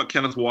curious about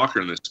Kenneth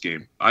Walker in this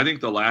game. I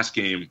think the last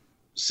game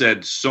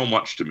said so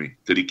much to me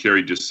that he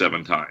carried just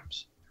 7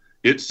 times.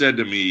 It said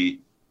to me,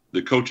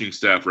 the coaching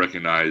staff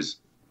recognized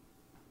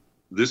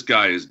this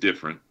guy is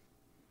different.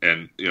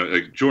 And,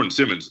 like Jordan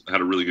Simmons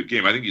had a really good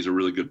game. I think he's a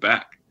really good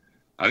back.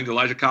 I think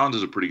Elijah Collins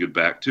is a pretty good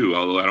back too,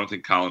 although I don't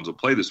think Collins will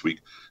play this week.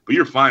 But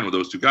you're fine with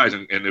those two guys.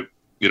 And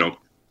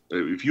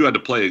if you had to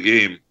play a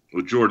game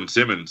with Jordan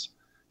Simmons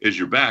as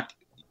your back,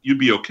 you'd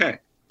be okay.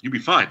 You'd be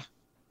fine.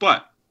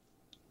 But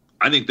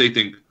I think they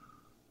think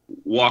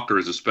Walker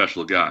is a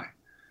special guy.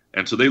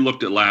 And so they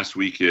looked at last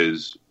week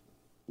as,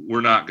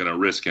 we're not going to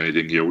risk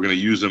anything here. We're going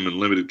to use him in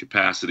limited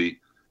capacity.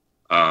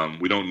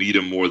 We don't need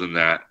him more than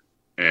that.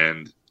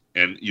 And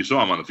you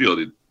saw him on the field.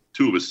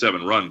 2 of his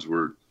 7 runs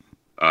were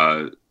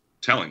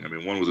telling. I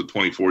mean, one was a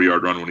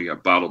 24-yard run when he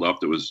got bottled up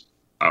that was,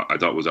 I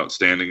thought, was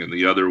outstanding. And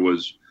the other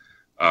was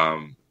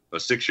a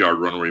 6-yard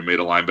run where he made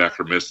a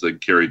linebacker miss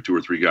that carried 2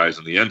 or 3 guys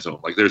in the end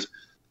zone. Like,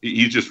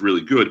 he's just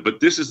really good.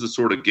 But this is the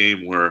sort of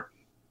game where,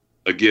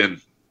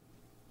 again,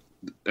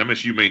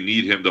 MSU may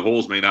need him. The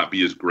holes may not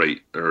be as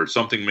great, or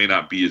something may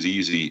not be as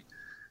easy,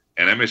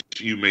 and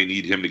MSU may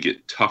need him to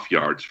get tough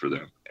yards for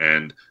them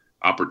and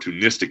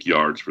opportunistic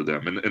yards for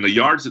them, and the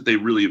yards that they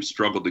really have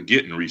struggled to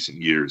get in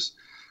recent years.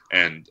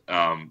 And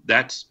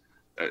that's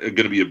going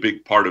to be a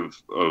big part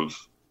of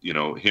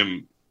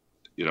him.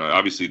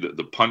 Obviously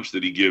the punch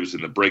that he gives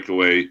and the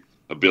breakaway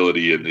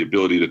ability and the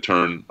ability to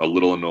turn a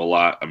little into a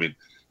lot. I mean,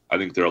 I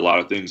think there are a lot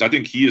of things. I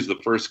think he is the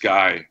first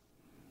guy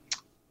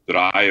that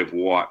I have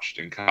watched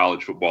in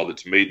college football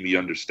that's made me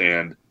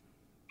understand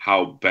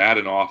how bad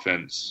an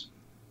offense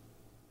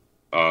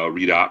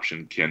read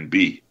option can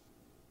be.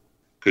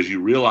 Because you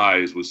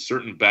realize with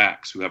certain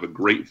backs who have a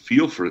great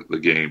feel for the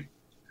game,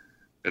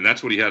 and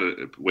that's what he had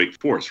at Wake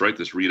Forest, right?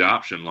 This read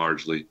option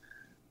largely.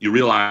 You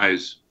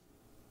realize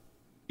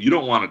you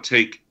don't want to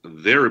take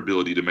their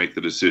ability to make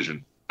the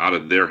decision out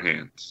of their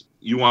hands.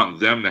 You want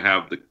them to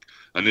have the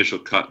initial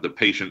cut, the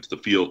patience, the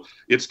feel.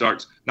 It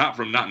starts not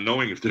from not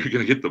knowing if they're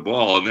going to get the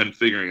ball and then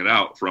figuring it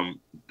out. From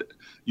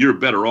you're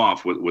better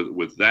off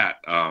with that.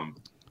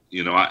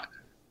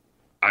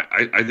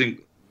 I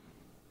think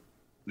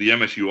the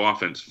MSU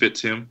offense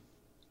fits him,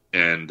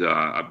 and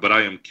but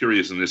I am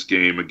curious in this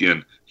game.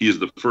 Again, he is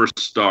the first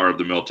star of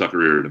the Mel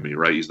Tucker era to me,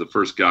 right? He's the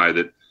first guy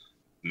that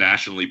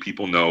nationally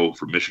people know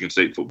from Michigan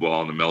State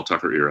football in the Mel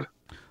Tucker era,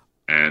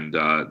 and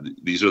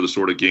these are the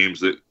sort of games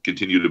that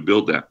continue to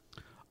build that.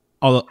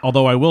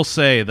 Although I will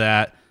say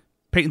that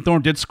Peyton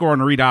Thorne did score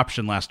on a read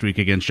option last week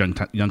against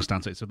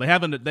Youngstown State, so they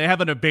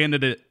haven't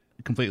abandoned it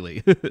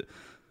completely.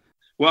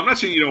 Well, I'm not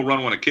saying you don't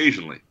run one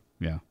occasionally.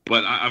 Yeah,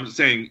 but I'm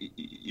saying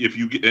if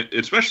you get,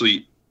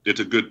 especially, it's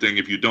a good thing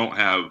if you don't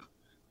have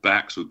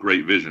backs with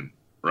great vision,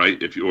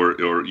 right? If you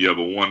or you have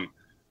a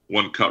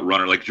one cut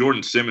runner like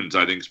Jordan Simmons,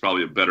 I think is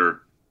probably a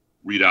better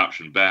read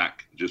option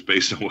back just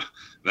based on what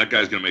that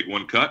guy's going to make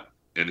one cut,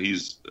 and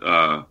he's.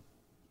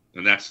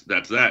 And that's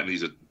that, and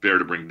he's a bear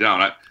to bring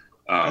down.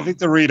 I think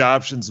the read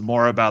option's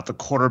more about the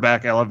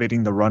quarterback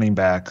elevating the running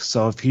back.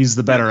 So if he's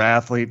the better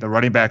athlete, the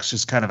running back's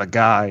just kind of a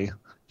guy.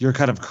 You're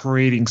kind of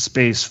creating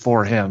space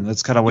for him.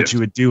 That's kind of what you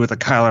would do with a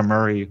Kyler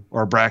Murray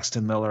or a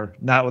Braxton Miller,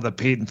 not with a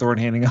Peyton Thorne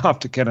handing off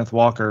to Kenneth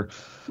Walker,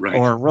 right,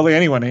 or really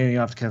anyone handing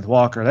off to Kenneth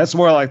Walker. That's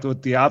more like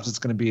what the opposite's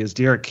going to be, is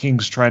Derek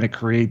King's trying to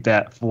create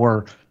that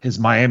for his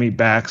Miami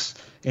backs,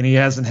 and he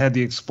hasn't had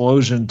the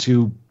explosion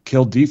to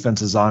kill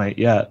defenses on it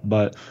yet.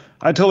 But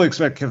I totally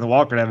expect Kenneth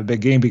Walker to have a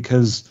big game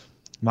because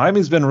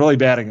Miami's been really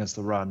bad against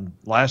the run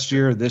last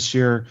year, this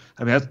year.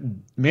 I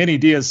mean, Manny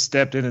Diaz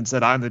stepped in and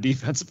said, I'm the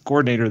defensive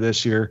coordinator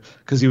this year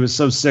because he was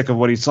so sick of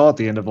what he saw at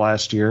the end of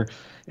last year.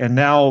 And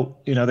now,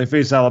 they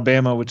face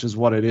Alabama, which is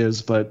what it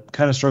is, but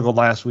kind of struggled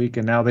last week.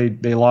 And now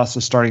they lost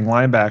a starting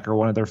linebacker,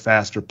 one of their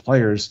faster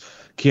players,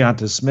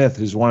 Keonta Smith,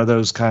 who's one of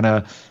those kind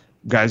of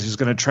guys who's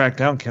going to track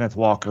down Kenneth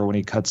Walker when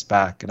he cuts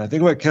back. And I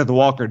think what Kenneth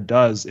Walker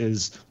does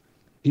is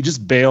he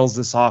just bails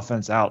this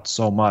offense out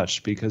so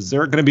much, because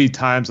there are going to be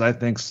times, I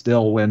think,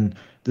 still when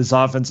this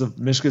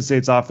Michigan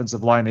State's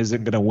offensive line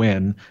isn't going to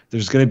win.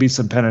 There's going to be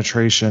some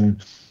penetration.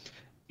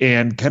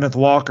 And Kenneth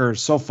Walker,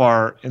 so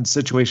far in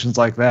situations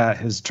like that,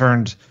 has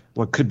turned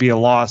what could be a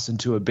loss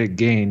into a big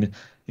gain.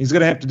 He's going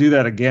to have to do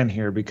that again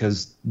here,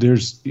 because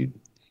even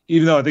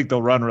though I think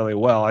they'll run really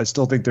well, I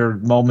still think there are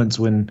moments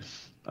when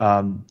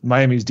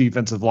Miami's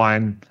defensive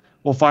line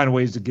will find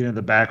ways to get in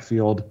the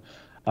backfield.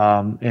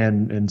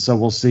 And so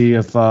we'll see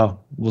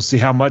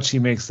how much he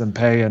makes them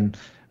pay. And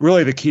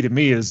really the key to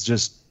me is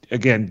just,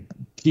 again,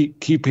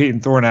 keep Peyton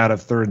Thorne out of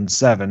 3rd and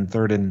 7,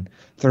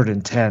 3rd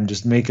and 10,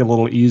 just make it a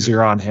little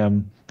easier on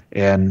him,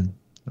 and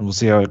we'll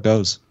see how it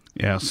goes.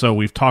 Yeah. So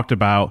we've talked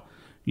about,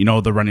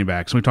 the running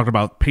backs. We talked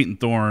about Peyton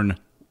Thorne,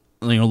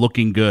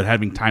 looking good,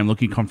 having time,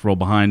 looking comfortable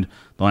behind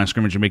the line of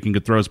scrimmage and making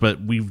good throws.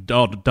 But we've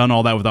done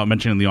all that without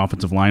mentioning the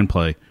offensive line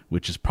play,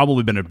 which has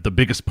probably been the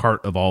biggest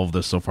part of all of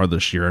this so far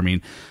this year. I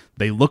mean,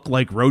 they look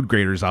like road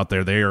graders out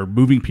there. They are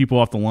moving people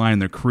off the line.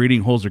 They're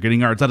creating holes. They're getting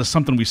yards. That is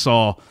something we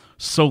saw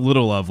so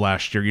little of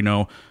last year.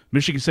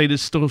 Michigan State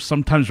is still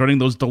sometimes running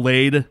those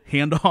delayed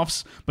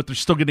handoffs, but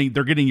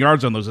they're getting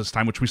yards on those this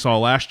time, which we saw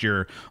last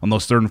year on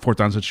those 3rd and 4th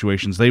down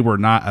situations. They were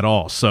not at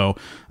all. So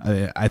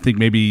I think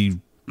maybe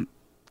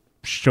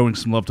showing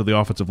some love to the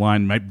offensive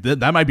line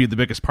that might be the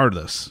biggest part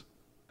of this.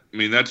 I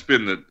mean, that's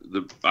been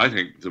I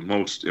think the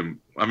most.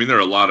 I mean, there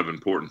are a lot of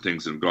important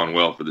things that have gone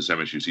well for this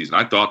MSU season.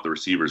 I thought the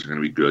receivers are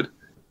going to be good.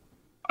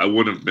 I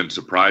wouldn't have been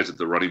surprised if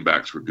the running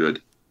backs were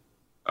good.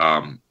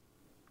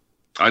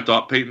 I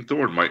thought Peyton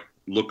Thorne might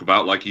look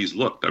about like he's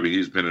looked. I mean,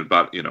 he's been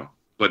about,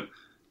 but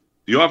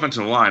the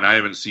offensive line, I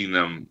haven't seen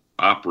them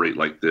operate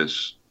like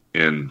this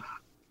in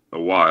a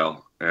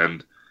while.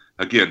 And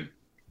again,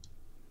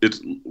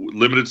 it's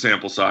limited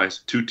sample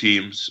size, 2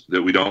 teams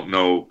that we don't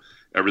know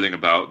everything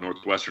about.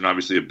 Northwestern,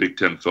 obviously a Big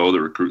Ten foe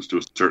that recruits to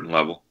a certain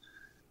level.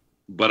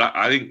 But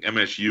I think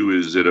MSU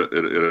is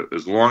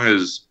as long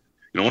as,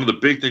 one of the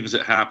big things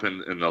that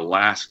happened in the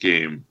last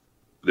game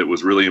that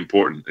was really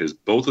important is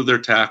both of their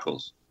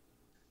tackles,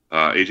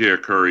 A.J.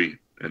 Curry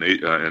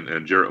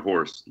and Jarrett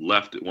Horst,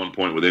 left at one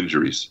point with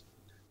injuries,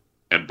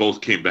 and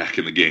both came back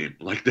in the game.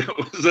 Like that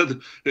was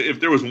if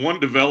there was one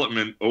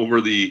development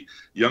over the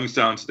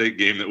Youngstown State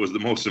game that was the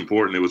most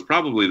important, it was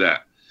probably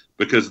that,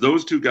 because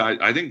those 2 guys,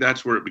 I think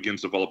that's where it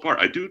begins to fall apart.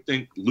 I do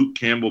think Luke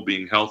Campbell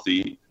being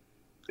healthy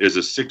is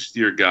a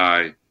 6th-year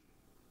guy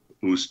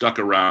who stuck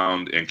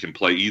around and can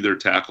play either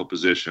tackle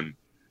position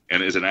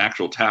and is an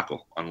actual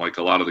tackle, unlike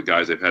a lot of the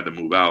guys they've had to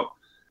move out.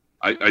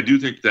 I do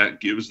think that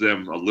gives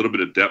them a little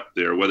bit of depth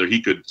there, whether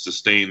he could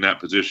sustain that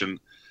position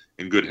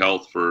in good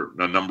health for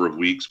a number of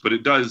weeks. But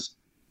it does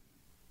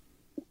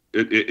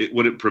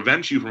what it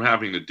prevents you from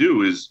having to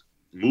do is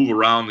move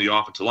around the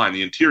offensive line.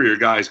 The interior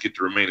guys get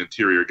to remain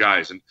interior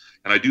guys, and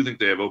I do think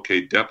they have okay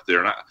depth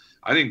there. And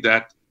I think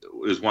that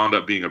is wound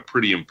up being a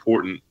pretty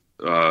important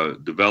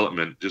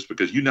development, just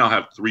because you now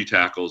have 3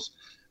 tackles,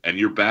 and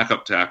your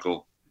backup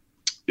tackle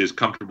is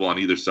comfortable on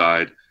either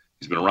side.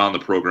 He's been around the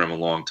program a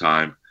long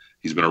time.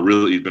 He's been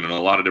in a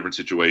lot of different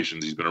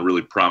situations. He's been a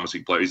really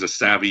promising player. He's a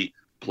savvy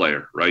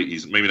player, right?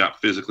 He's maybe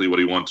not physically what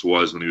he once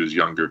was when he was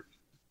younger.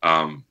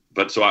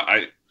 But so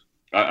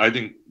I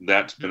think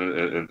that's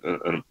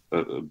been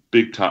a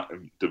big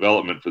time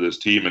development for this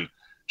team. And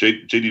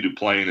J.D.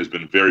 Duplain has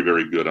been very,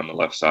 very good on the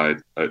left side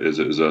as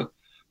a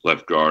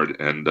left guard.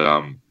 And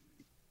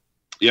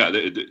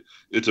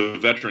it's a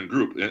veteran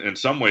group. In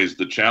some ways,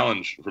 the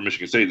challenge for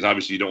Michigan State is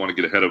obviously you don't want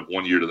to get ahead of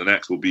one year to the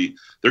next. Will be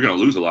they're going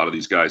to lose a lot of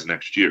these guys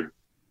next year,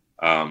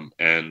 and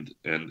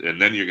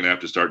then you're going to have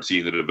to start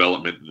seeing the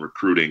development and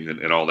recruiting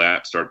and all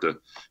that start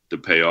to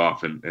pay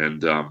off.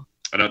 And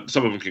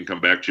some of them can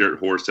come back. Jarrett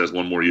Horst has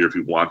one more year if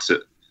he wants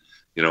it,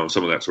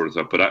 some of that sort of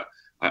stuff. But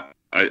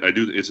I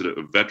do. It's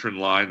a veteran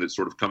line that's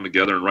sort of come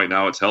together, and right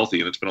now it's healthy.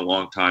 And it's been a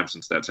long time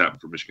since that's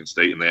happened for Michigan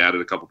State, and they added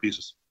a couple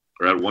pieces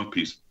or added one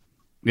piece.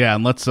 Yeah,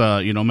 and let's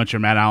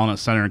mention Matt Allen at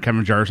center and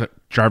Kevin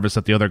Jarvis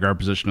at the other guard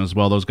position as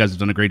well. Those guys have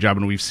done a great job,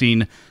 and we've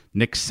seen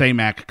Nick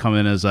Samak come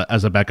in as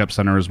a backup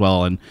center as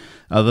well. And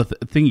the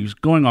thing,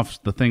 going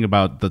off the thing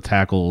about the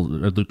tackle,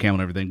 Luke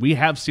Campbell and everything, we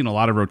have seen a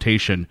lot of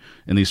rotation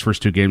in these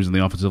first 2 games in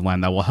the offensive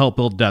line that will help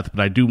build depth. But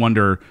I do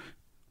wonder,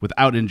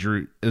 without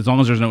injury, as long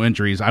as there's no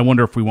injuries, I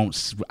wonder if we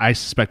won't. I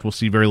suspect we'll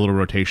see very little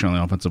rotation on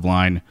the offensive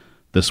line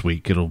this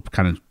week. It'll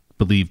kind of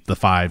relieve the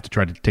 5 to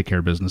try to take care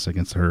of business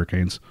against the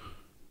Hurricanes.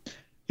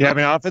 Yeah, I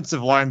mean,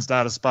 offensive line's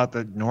not a spot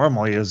that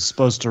normally is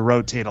supposed to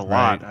rotate a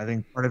lot. Right. I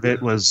think part of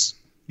it was,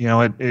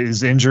 it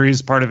is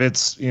injuries. Part of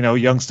it's,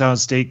 Youngstown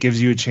State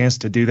gives you a chance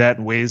to do that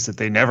in ways that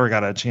they never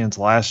got a chance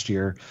last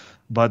year.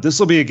 But this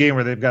will be a game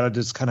where they've got to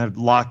just kind of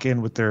lock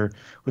in with their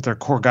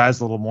core guys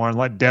a little more and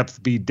let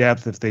depth be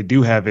depth if they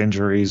do have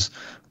injuries.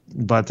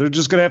 But they're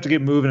just going to have to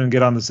get moving and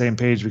get on the same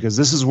page, because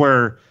this is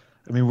where,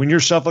 when you're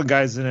shuffling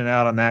guys in and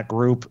out on that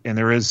group and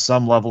there is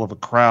some level of a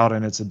crowd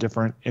and it's a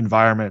different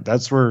environment,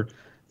 that's where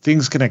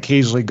things can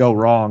occasionally go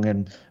wrong.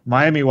 And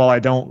Miami, while I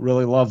don't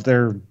really love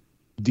their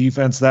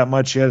defense that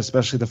much yet,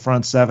 especially the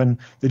front 7,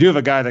 they do have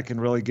a guy that can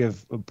really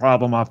give a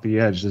problem off the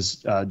edge. This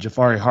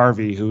Jafari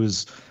Harvey,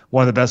 who's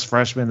one of the best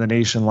freshmen in the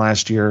nation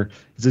last year.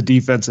 He's a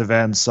defensive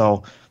end.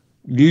 So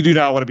you do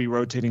not want to be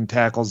rotating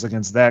tackles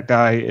against that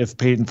guy if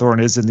Peyton Thorne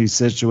is in these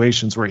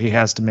situations where he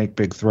has to make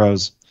big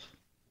throws.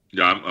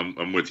 Yeah,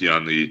 I'm with you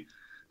on the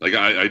 –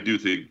 I do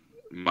think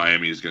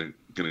Miami is going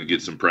to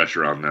get some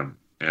pressure on them,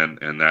 and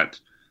that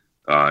 –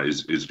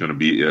 is going to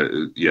be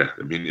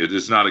it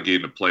is not a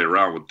game to play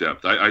around with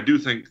depth. I do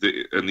think that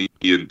in the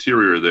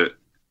interior that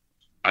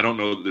I don't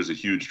know that there's a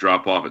huge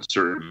drop off at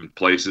certain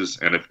places,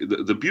 and if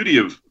the beauty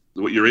of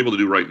what you're able to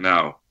do right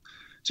now,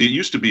 see, it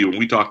used to be when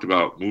we talked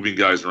about moving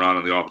guys around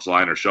on the offensive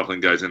line or shuffling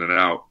guys in and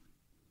out,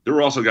 there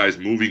were also guys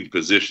moving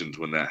positions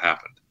when that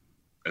happened,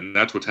 and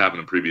that's what's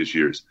happened in previous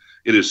years.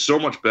 It is so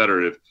much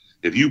better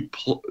if you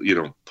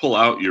pull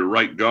out your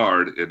right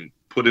guard and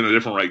put in a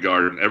different right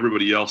guard and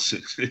everybody else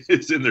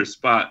is in their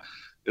spot.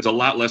 It's a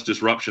lot less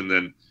disruption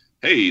than,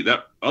 hey,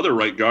 that other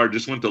right guard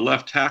just went to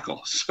left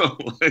tackle. So,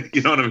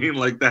 you know what I mean?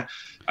 Like that.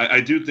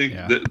 I do think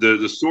that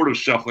the sort of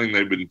shuffling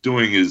they've been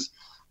doing is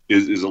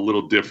a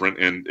little different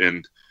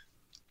and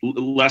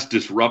less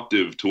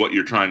disruptive to what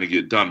you're trying to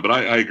get done. But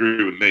I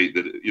agree with Nate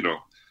that,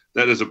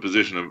 that is a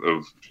position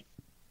of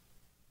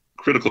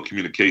critical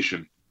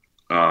communication.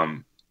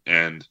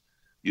 And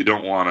you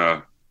don't want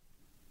to,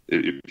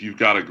 if you've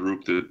got a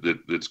group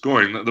that's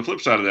scoring. The flip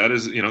side of that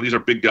is, these are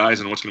big guys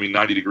in what's going to be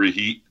 90-degree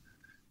heat,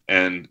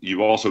 and you've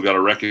also got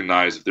to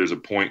recognize if there's a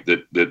point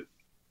that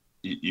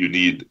you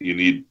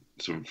need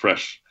some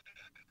fresh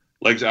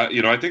legs.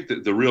 I think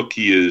that the real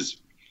key is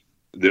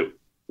that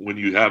when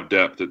you have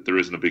depth, that there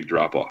isn't a big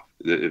drop off.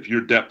 That if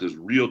your depth is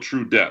real,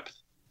 true depth,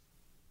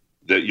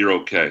 that you're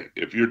okay.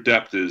 If your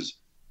depth is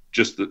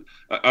just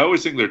I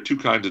always think there are two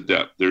kinds of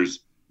depth.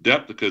 There's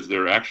depth because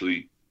they're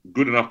actually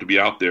good enough to be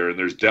out there, and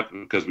there's depth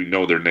because we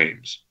know their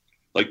names.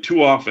 Like,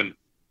 too often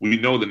we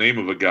know the name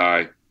of a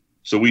guy,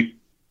 so we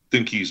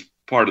think he's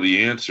part of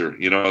the answer,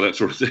 that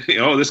sort of thing.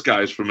 Oh, this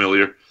guy's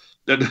familiar.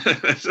 That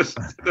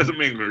doesn't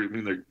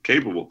mean they're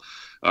capable.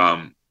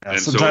 And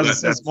sometimes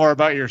so it's more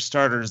about your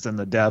starters than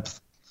the depth.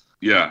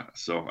 Yeah,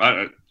 so I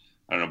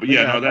don't know, but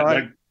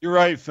you're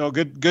right, Phil.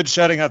 Good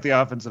shutting out the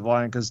offensive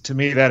line, because to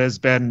me that has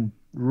been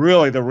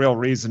really the real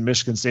reason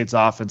Michigan State's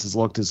offense has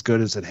looked as good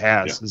as it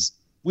has. Yeah. Is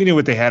we knew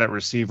what they had at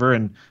receiver,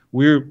 and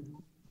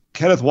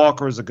Kenneth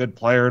Walker was a good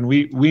player, and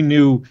we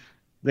knew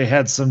they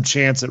had some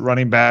chance at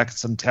running back,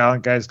 some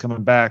talent guys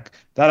coming back.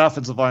 That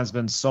offensive line has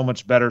been so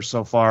much better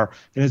so far,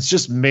 and it's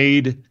just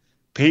made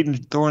Peyton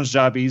Thorne's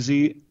job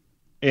easy,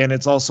 and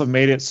it's also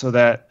made it so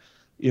that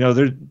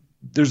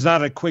there's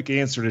not a quick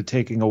answer to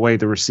taking away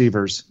the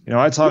receivers.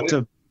 I talked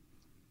to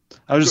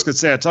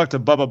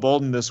Bubba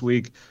Bolden this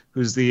week,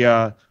 who's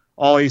the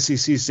all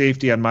ACC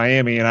safety on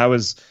Miami, and I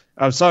was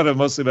talking to him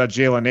mostly about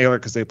Jalen Nailor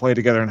because they played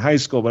together in high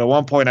school. But at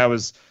one point I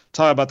was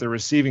talking about the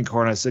receiving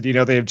core, and I said, they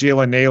have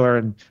Jalen Nailor,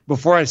 and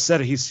before I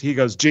said it, he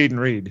goes, Jaden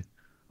Reed.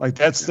 Like,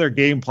 that's their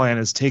game plan,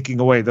 is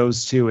taking away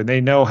those two, and they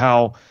know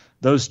how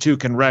those two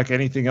can wreck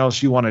anything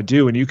else you want to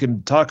do. And you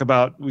can talk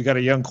about, we got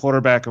a young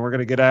quarterback and we're going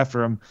to get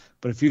after him,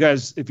 but if you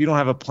don't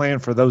have a plan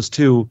for those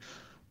two,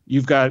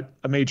 you've got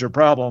a major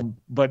problem.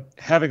 But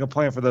having a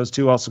plan for those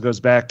two also goes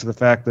back to the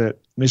fact that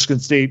Michigan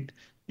State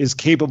is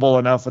capable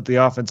enough with the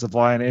offensive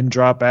line in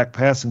drop back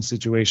passing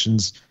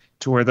situations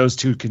to where those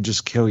two can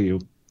just kill you.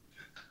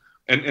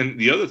 And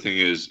the other thing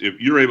is, if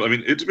you're able,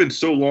 it's been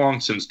so long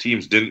since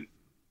teams didn't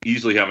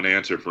easily have an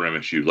answer for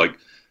MSU. Like,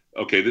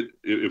 okay,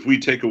 if we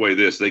take away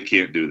this, they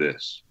can't do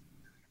this,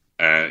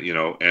 and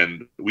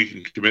we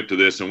can commit to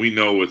this, and we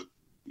know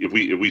if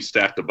we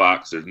stack the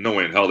box, there's no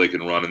way in hell they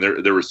can run, and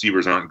their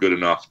receivers aren't good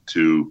enough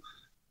to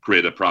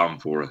create a problem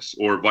for us,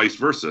 or vice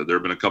versa. There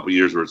have been a couple of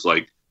years where it's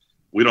like,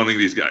 we don't think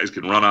these guys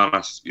can run on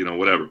us,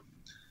 whatever.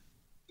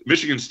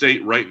 Michigan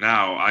State right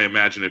now, I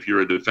imagine if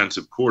you're a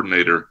defensive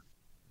coordinator,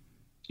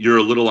 you're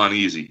a little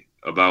uneasy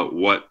about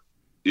what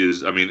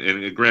is,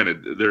 and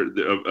granted,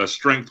 a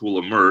strength will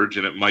emerge,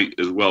 and it might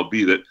as well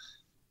be that,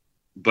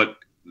 but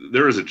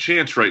there is a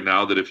chance right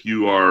now that if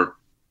you are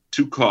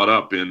too caught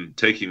up in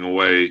taking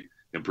away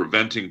and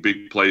preventing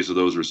big plays of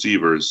those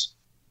receivers,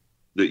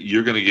 that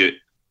you're going to get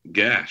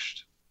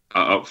gashed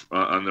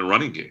on the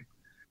running game.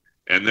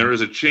 And there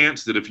is a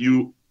chance that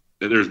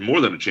there's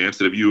more than a chance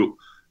that if you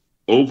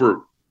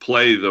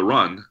overplay the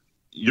run,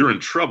 you're in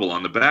trouble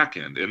on the back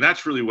end. And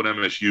that's really what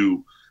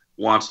MSU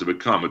wants to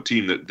become, a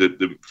team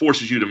that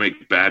forces you to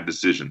make bad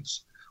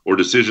decisions, or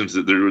decisions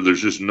that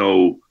there's just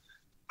no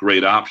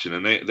great option.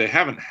 And they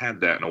haven't had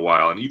that in a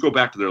while. And you go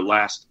back to their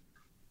last,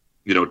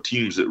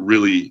 teams that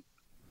really,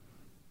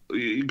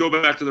 you go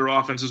back to their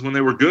offenses when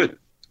they were good.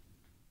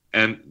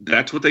 And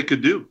that's what they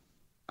could do.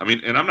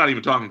 And I'm not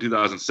even talking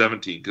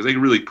 2017, because they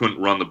really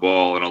couldn't run the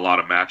ball in a lot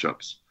of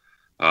matchups.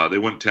 They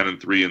went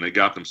 10-3, and they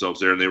got themselves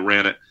there, and they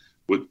ran it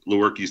with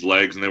Lewerke's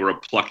legs, and they were a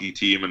plucky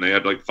team, and they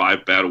had like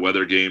 5 bad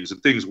weather games,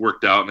 and things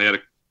worked out, and they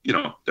had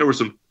there were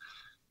some.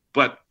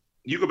 But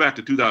you go back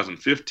to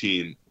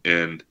 2015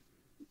 and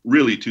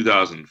really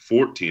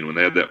 2014, when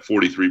they had that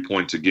 43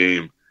 points a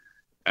game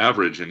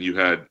average, and you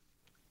had,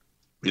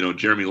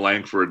 Jeremy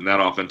Langford and that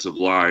offensive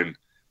line,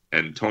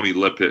 and Tony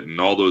Lippett and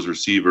all those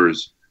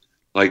receivers,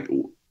 like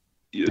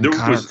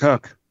Connor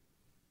Cook.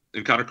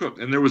 And Connor Cook.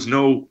 And there was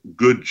no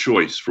good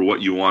choice for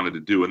what you wanted to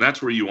do. And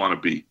that's where you want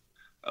to be.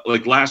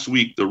 Like last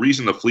week, the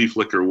reason the flea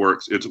flicker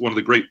works, it's one of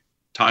the great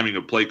timing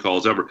of play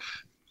calls ever.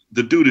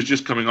 The dude is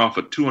just coming off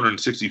a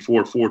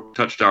 264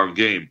 4-touchdown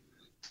game.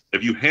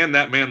 If you hand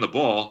that man the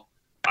ball,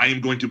 I am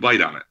going to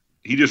bite on it.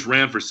 He just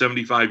ran for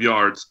 75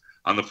 yards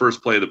on the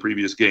first play of the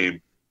previous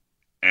game.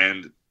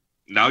 And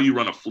now you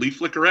run a flea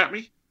flicker at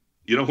me?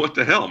 What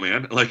the hell,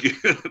 man? Like,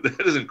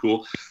 that isn't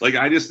cool. Like,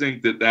 I just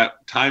think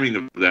that timing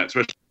of that,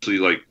 especially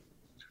like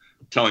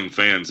telling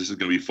fans this is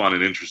going to be fun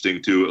and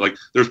interesting too. Like,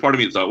 there's part of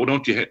me that thought, well,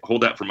 don't you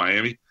hold that for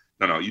Miami?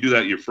 No, you do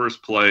that your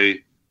first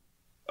play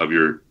of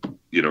your,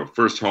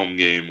 first home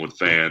game with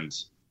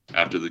fans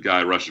after the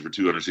guy rushes for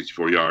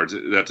 264 yards.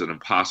 That's an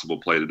impossible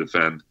play to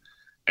defend.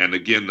 And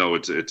again, though,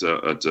 it's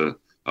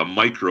a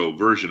micro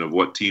version of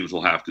what teams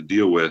will have to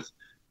deal with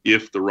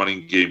if the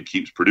running game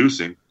keeps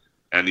producing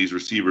and these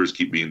receivers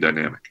keep being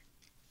dynamic.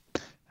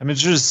 I'm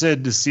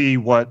interested to see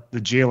what the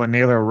Jalen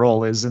Nailor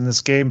role is in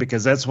this game,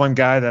 because that's one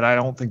guy that I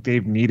don't think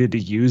they've needed to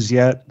use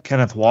yet.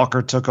 Kenneth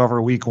Walker took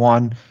over week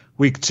 1.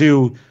 Week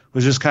 2,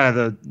 was just kind of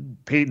the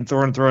Peyton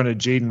Thorne throwing to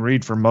Jaden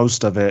Reed for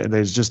most of it. And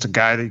there's just a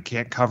guy that you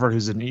can't cover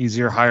who's an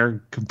easier,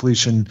 higher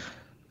completion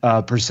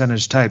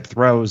percentage type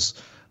throws.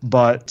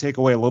 But take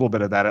away a little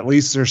bit of that. At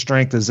least their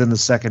strength is in the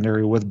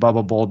secondary with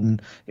Bubba Bolden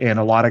and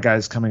a lot of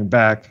guys coming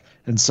back.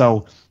 And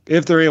so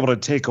if they're able to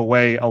take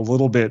away a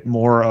little bit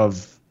more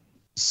of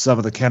some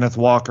of the Kenneth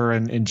Walker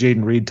and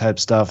Jaden Reed type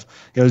stuff,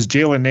 it was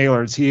Jalen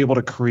Naylor. Is he able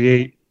to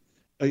create,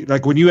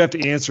 like when you have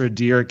to answer a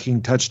D'Eriq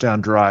King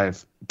touchdown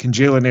drive, can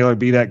Jalen Naylor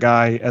be that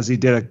guy, as he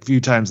did a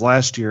few times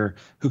last year,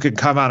 who can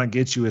come out and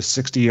get you a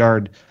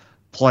 60-yard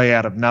play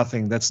out of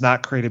nothing that's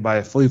not created by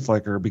a flea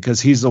flicker, because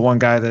he's the one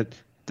guy that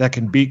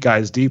can beat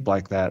guys deep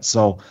like that.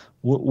 So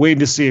waiting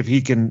to see if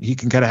he can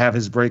kind of have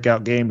his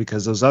breakout game,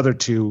 because those other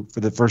two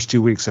for the first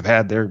 2 weeks have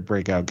had their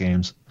breakout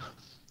games.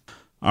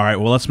 All right,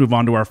 well, let's move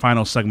on to our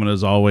final segment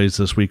as always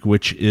this week,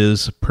 which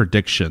is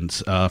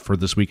predictions for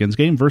this weekend's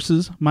game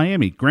versus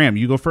Miami. Graham,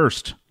 you go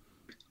first.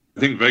 I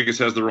think Vegas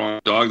has the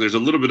wrong dog. There's a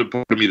little bit of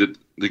part of me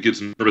that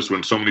gets nervous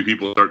when so many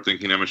people start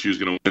thinking MSU is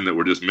going to win, that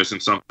we're just missing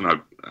something.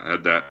 I've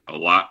had that a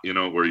lot,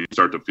 where you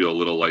start to feel a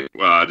little like,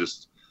 well, I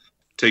just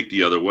take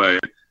the other way.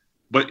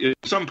 But at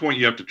some point,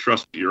 you have to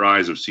trust what your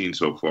eyes have seen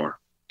so far.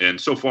 And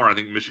so far, I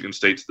think Michigan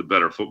State's the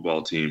better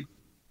football team.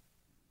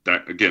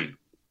 That, again,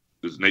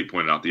 as Nate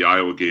pointed out, the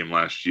Iowa game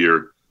last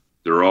year,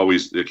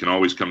 it can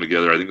always come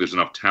together. I think there's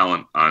enough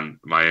talent on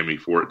Miami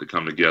for it to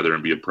come together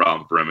and be a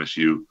problem for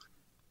MSU.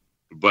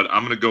 But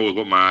I'm going to go with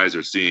what my eyes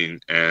are seeing,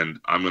 and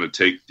I'm going to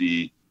take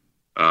the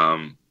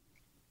Spartans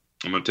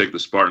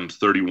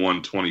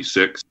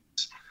 31-26.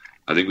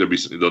 I think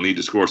they'll need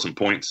to score some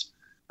points.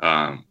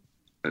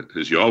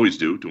 As you always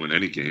do to win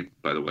any game,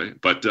 by the way.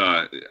 But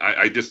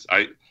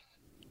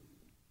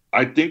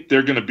I think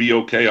they're going to be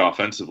okay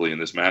offensively in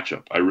this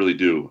matchup. I really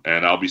do.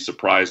 And I'll be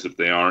surprised if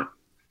they aren't.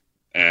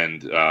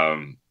 And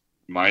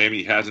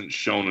Miami hasn't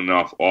shown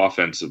enough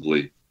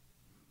offensively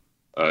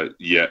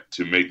yet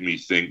to make me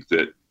think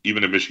that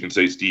even if Michigan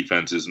State's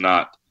defense is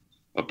not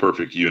a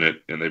perfect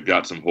unit and they've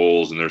got some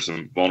holes and there's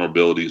some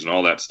vulnerabilities and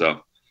all that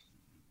stuff,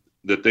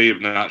 that they have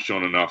not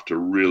shown enough to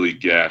really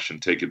gash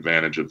and take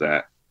advantage of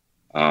that.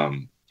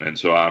 And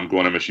so I'm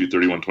going MSU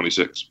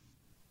 31-26.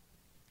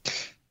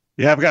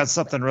 Yeah, I've got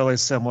something really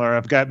similar.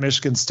 I've got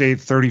Michigan State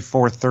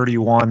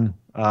 34-31.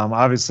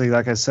 Obviously,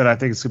 like I said, I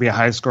think it's going to be a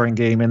high-scoring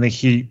game. In the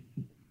heat,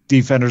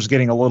 defenders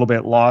getting a little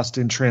bit lost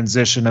in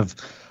transition of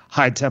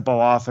high-tempo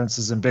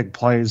offenses and big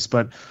plays.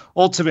 But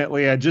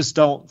ultimately, I just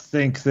don't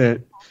think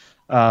that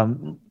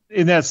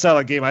in that style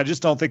of game, I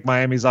just don't think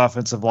Miami's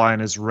offensive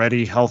line is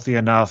ready, healthy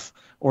enough,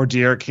 or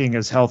D'Eriq King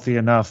is healthy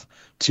enough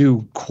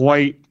to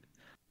quite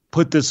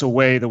put this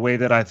away the way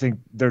that I think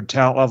their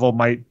talent level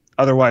might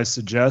otherwise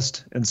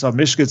suggest. And so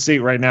Michigan State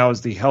right now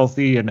is the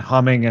healthy and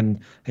humming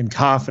and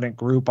confident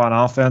group on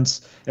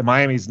offense, and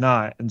Miami's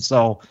not. And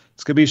so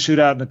it's going to be a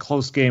shootout in a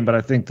close game, but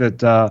I think that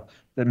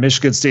that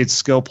Michigan State's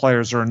skill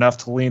players are enough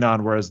to lean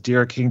on, whereas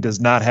D'Eriq King does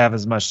not have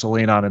as much to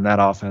lean on in that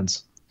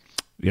offense.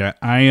 Yeah,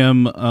 I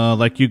am,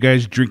 like you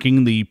guys,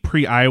 drinking the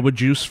pre-Iowa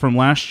juice from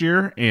last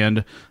year,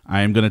 and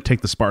I am going to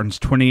take the Spartans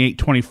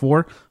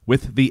 28-24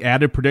 with the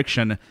added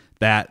prediction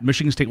that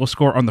Michigan State will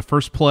score on the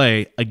first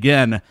play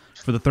again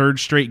for the third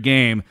straight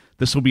game.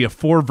 This will be a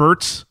 4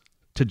 verts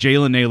to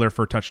Jalen Naylor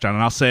for a touchdown,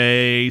 and I'll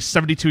say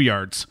 72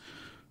 yards.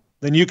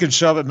 Then you can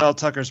show up at Mel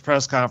Tucker's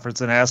press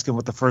conference and ask him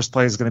what the first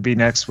play is going to be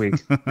next week.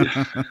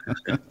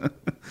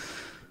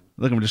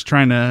 Look, I'm just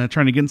trying to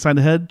get inside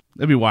the head.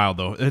 It'd be wild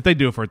though if they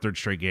do it for a third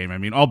straight game. I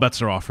mean, all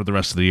bets are off for the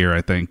rest of the year.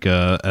 I think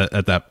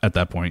at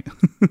that point.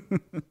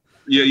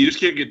 Yeah, you just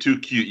can't get too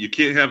cute. You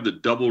can't have the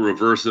double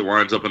reverse that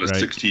winds up in a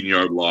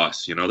 16-yard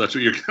loss. That's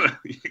what you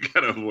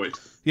gotta avoid.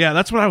 Yeah,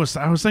 that's what I was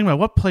thinking about.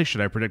 What play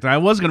should I predict? I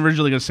was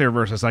originally gonna say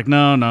reverse. I was like,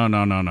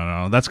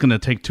 no. That's gonna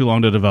take too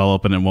long to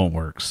develop and it won't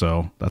work.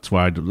 So that's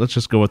why let's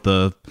just go with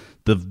the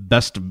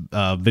best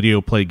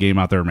video play game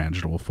out there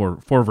imaginable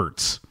for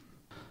verts.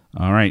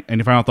 All right.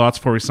 Any final thoughts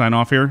before we sign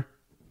off here?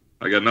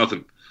 I got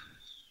nothing.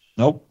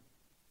 Nope.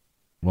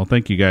 Well,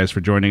 thank you guys for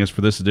joining us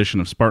for this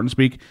edition of Spartan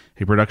Speak,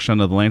 a production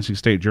of the Lansing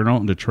State Journal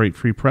and Detroit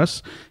Free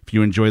Press. If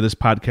you enjoy this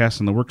podcast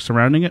and the work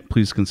surrounding it,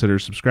 please consider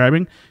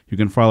subscribing. You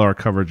can follow our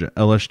coverage at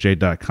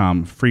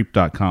lsj.com,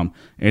 freep.com,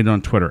 and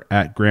on Twitter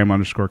at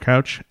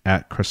Graham_Couch,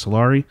 at Chris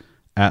Solari,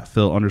 at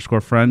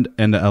Phil_Friend,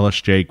 and at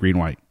LSJ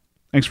Green-White.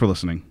 Thanks for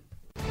listening.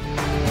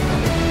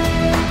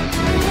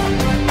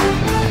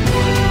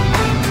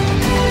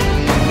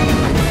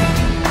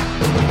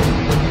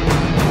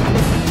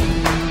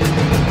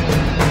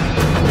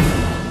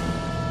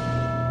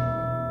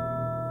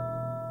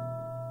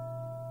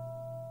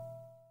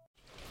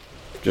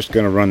 Just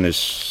going to run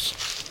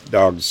this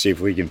dog to see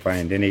if we can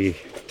find any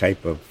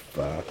type of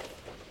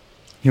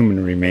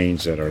human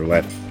remains that are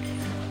left.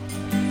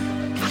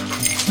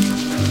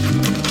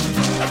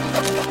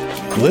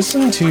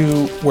 Listen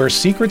to Where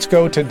Secrets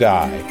Go to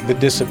Die, The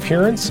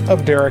Disappearance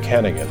of Derek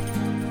Hennigan.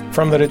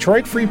 From the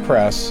Detroit Free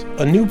Press,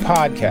 a new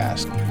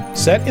podcast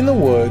set in the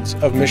woods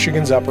of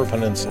Michigan's Upper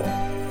Peninsula.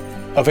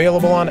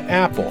 Available on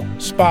Apple,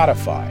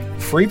 Spotify,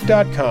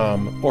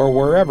 Freep.com, or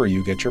wherever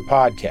you get your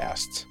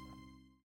podcasts.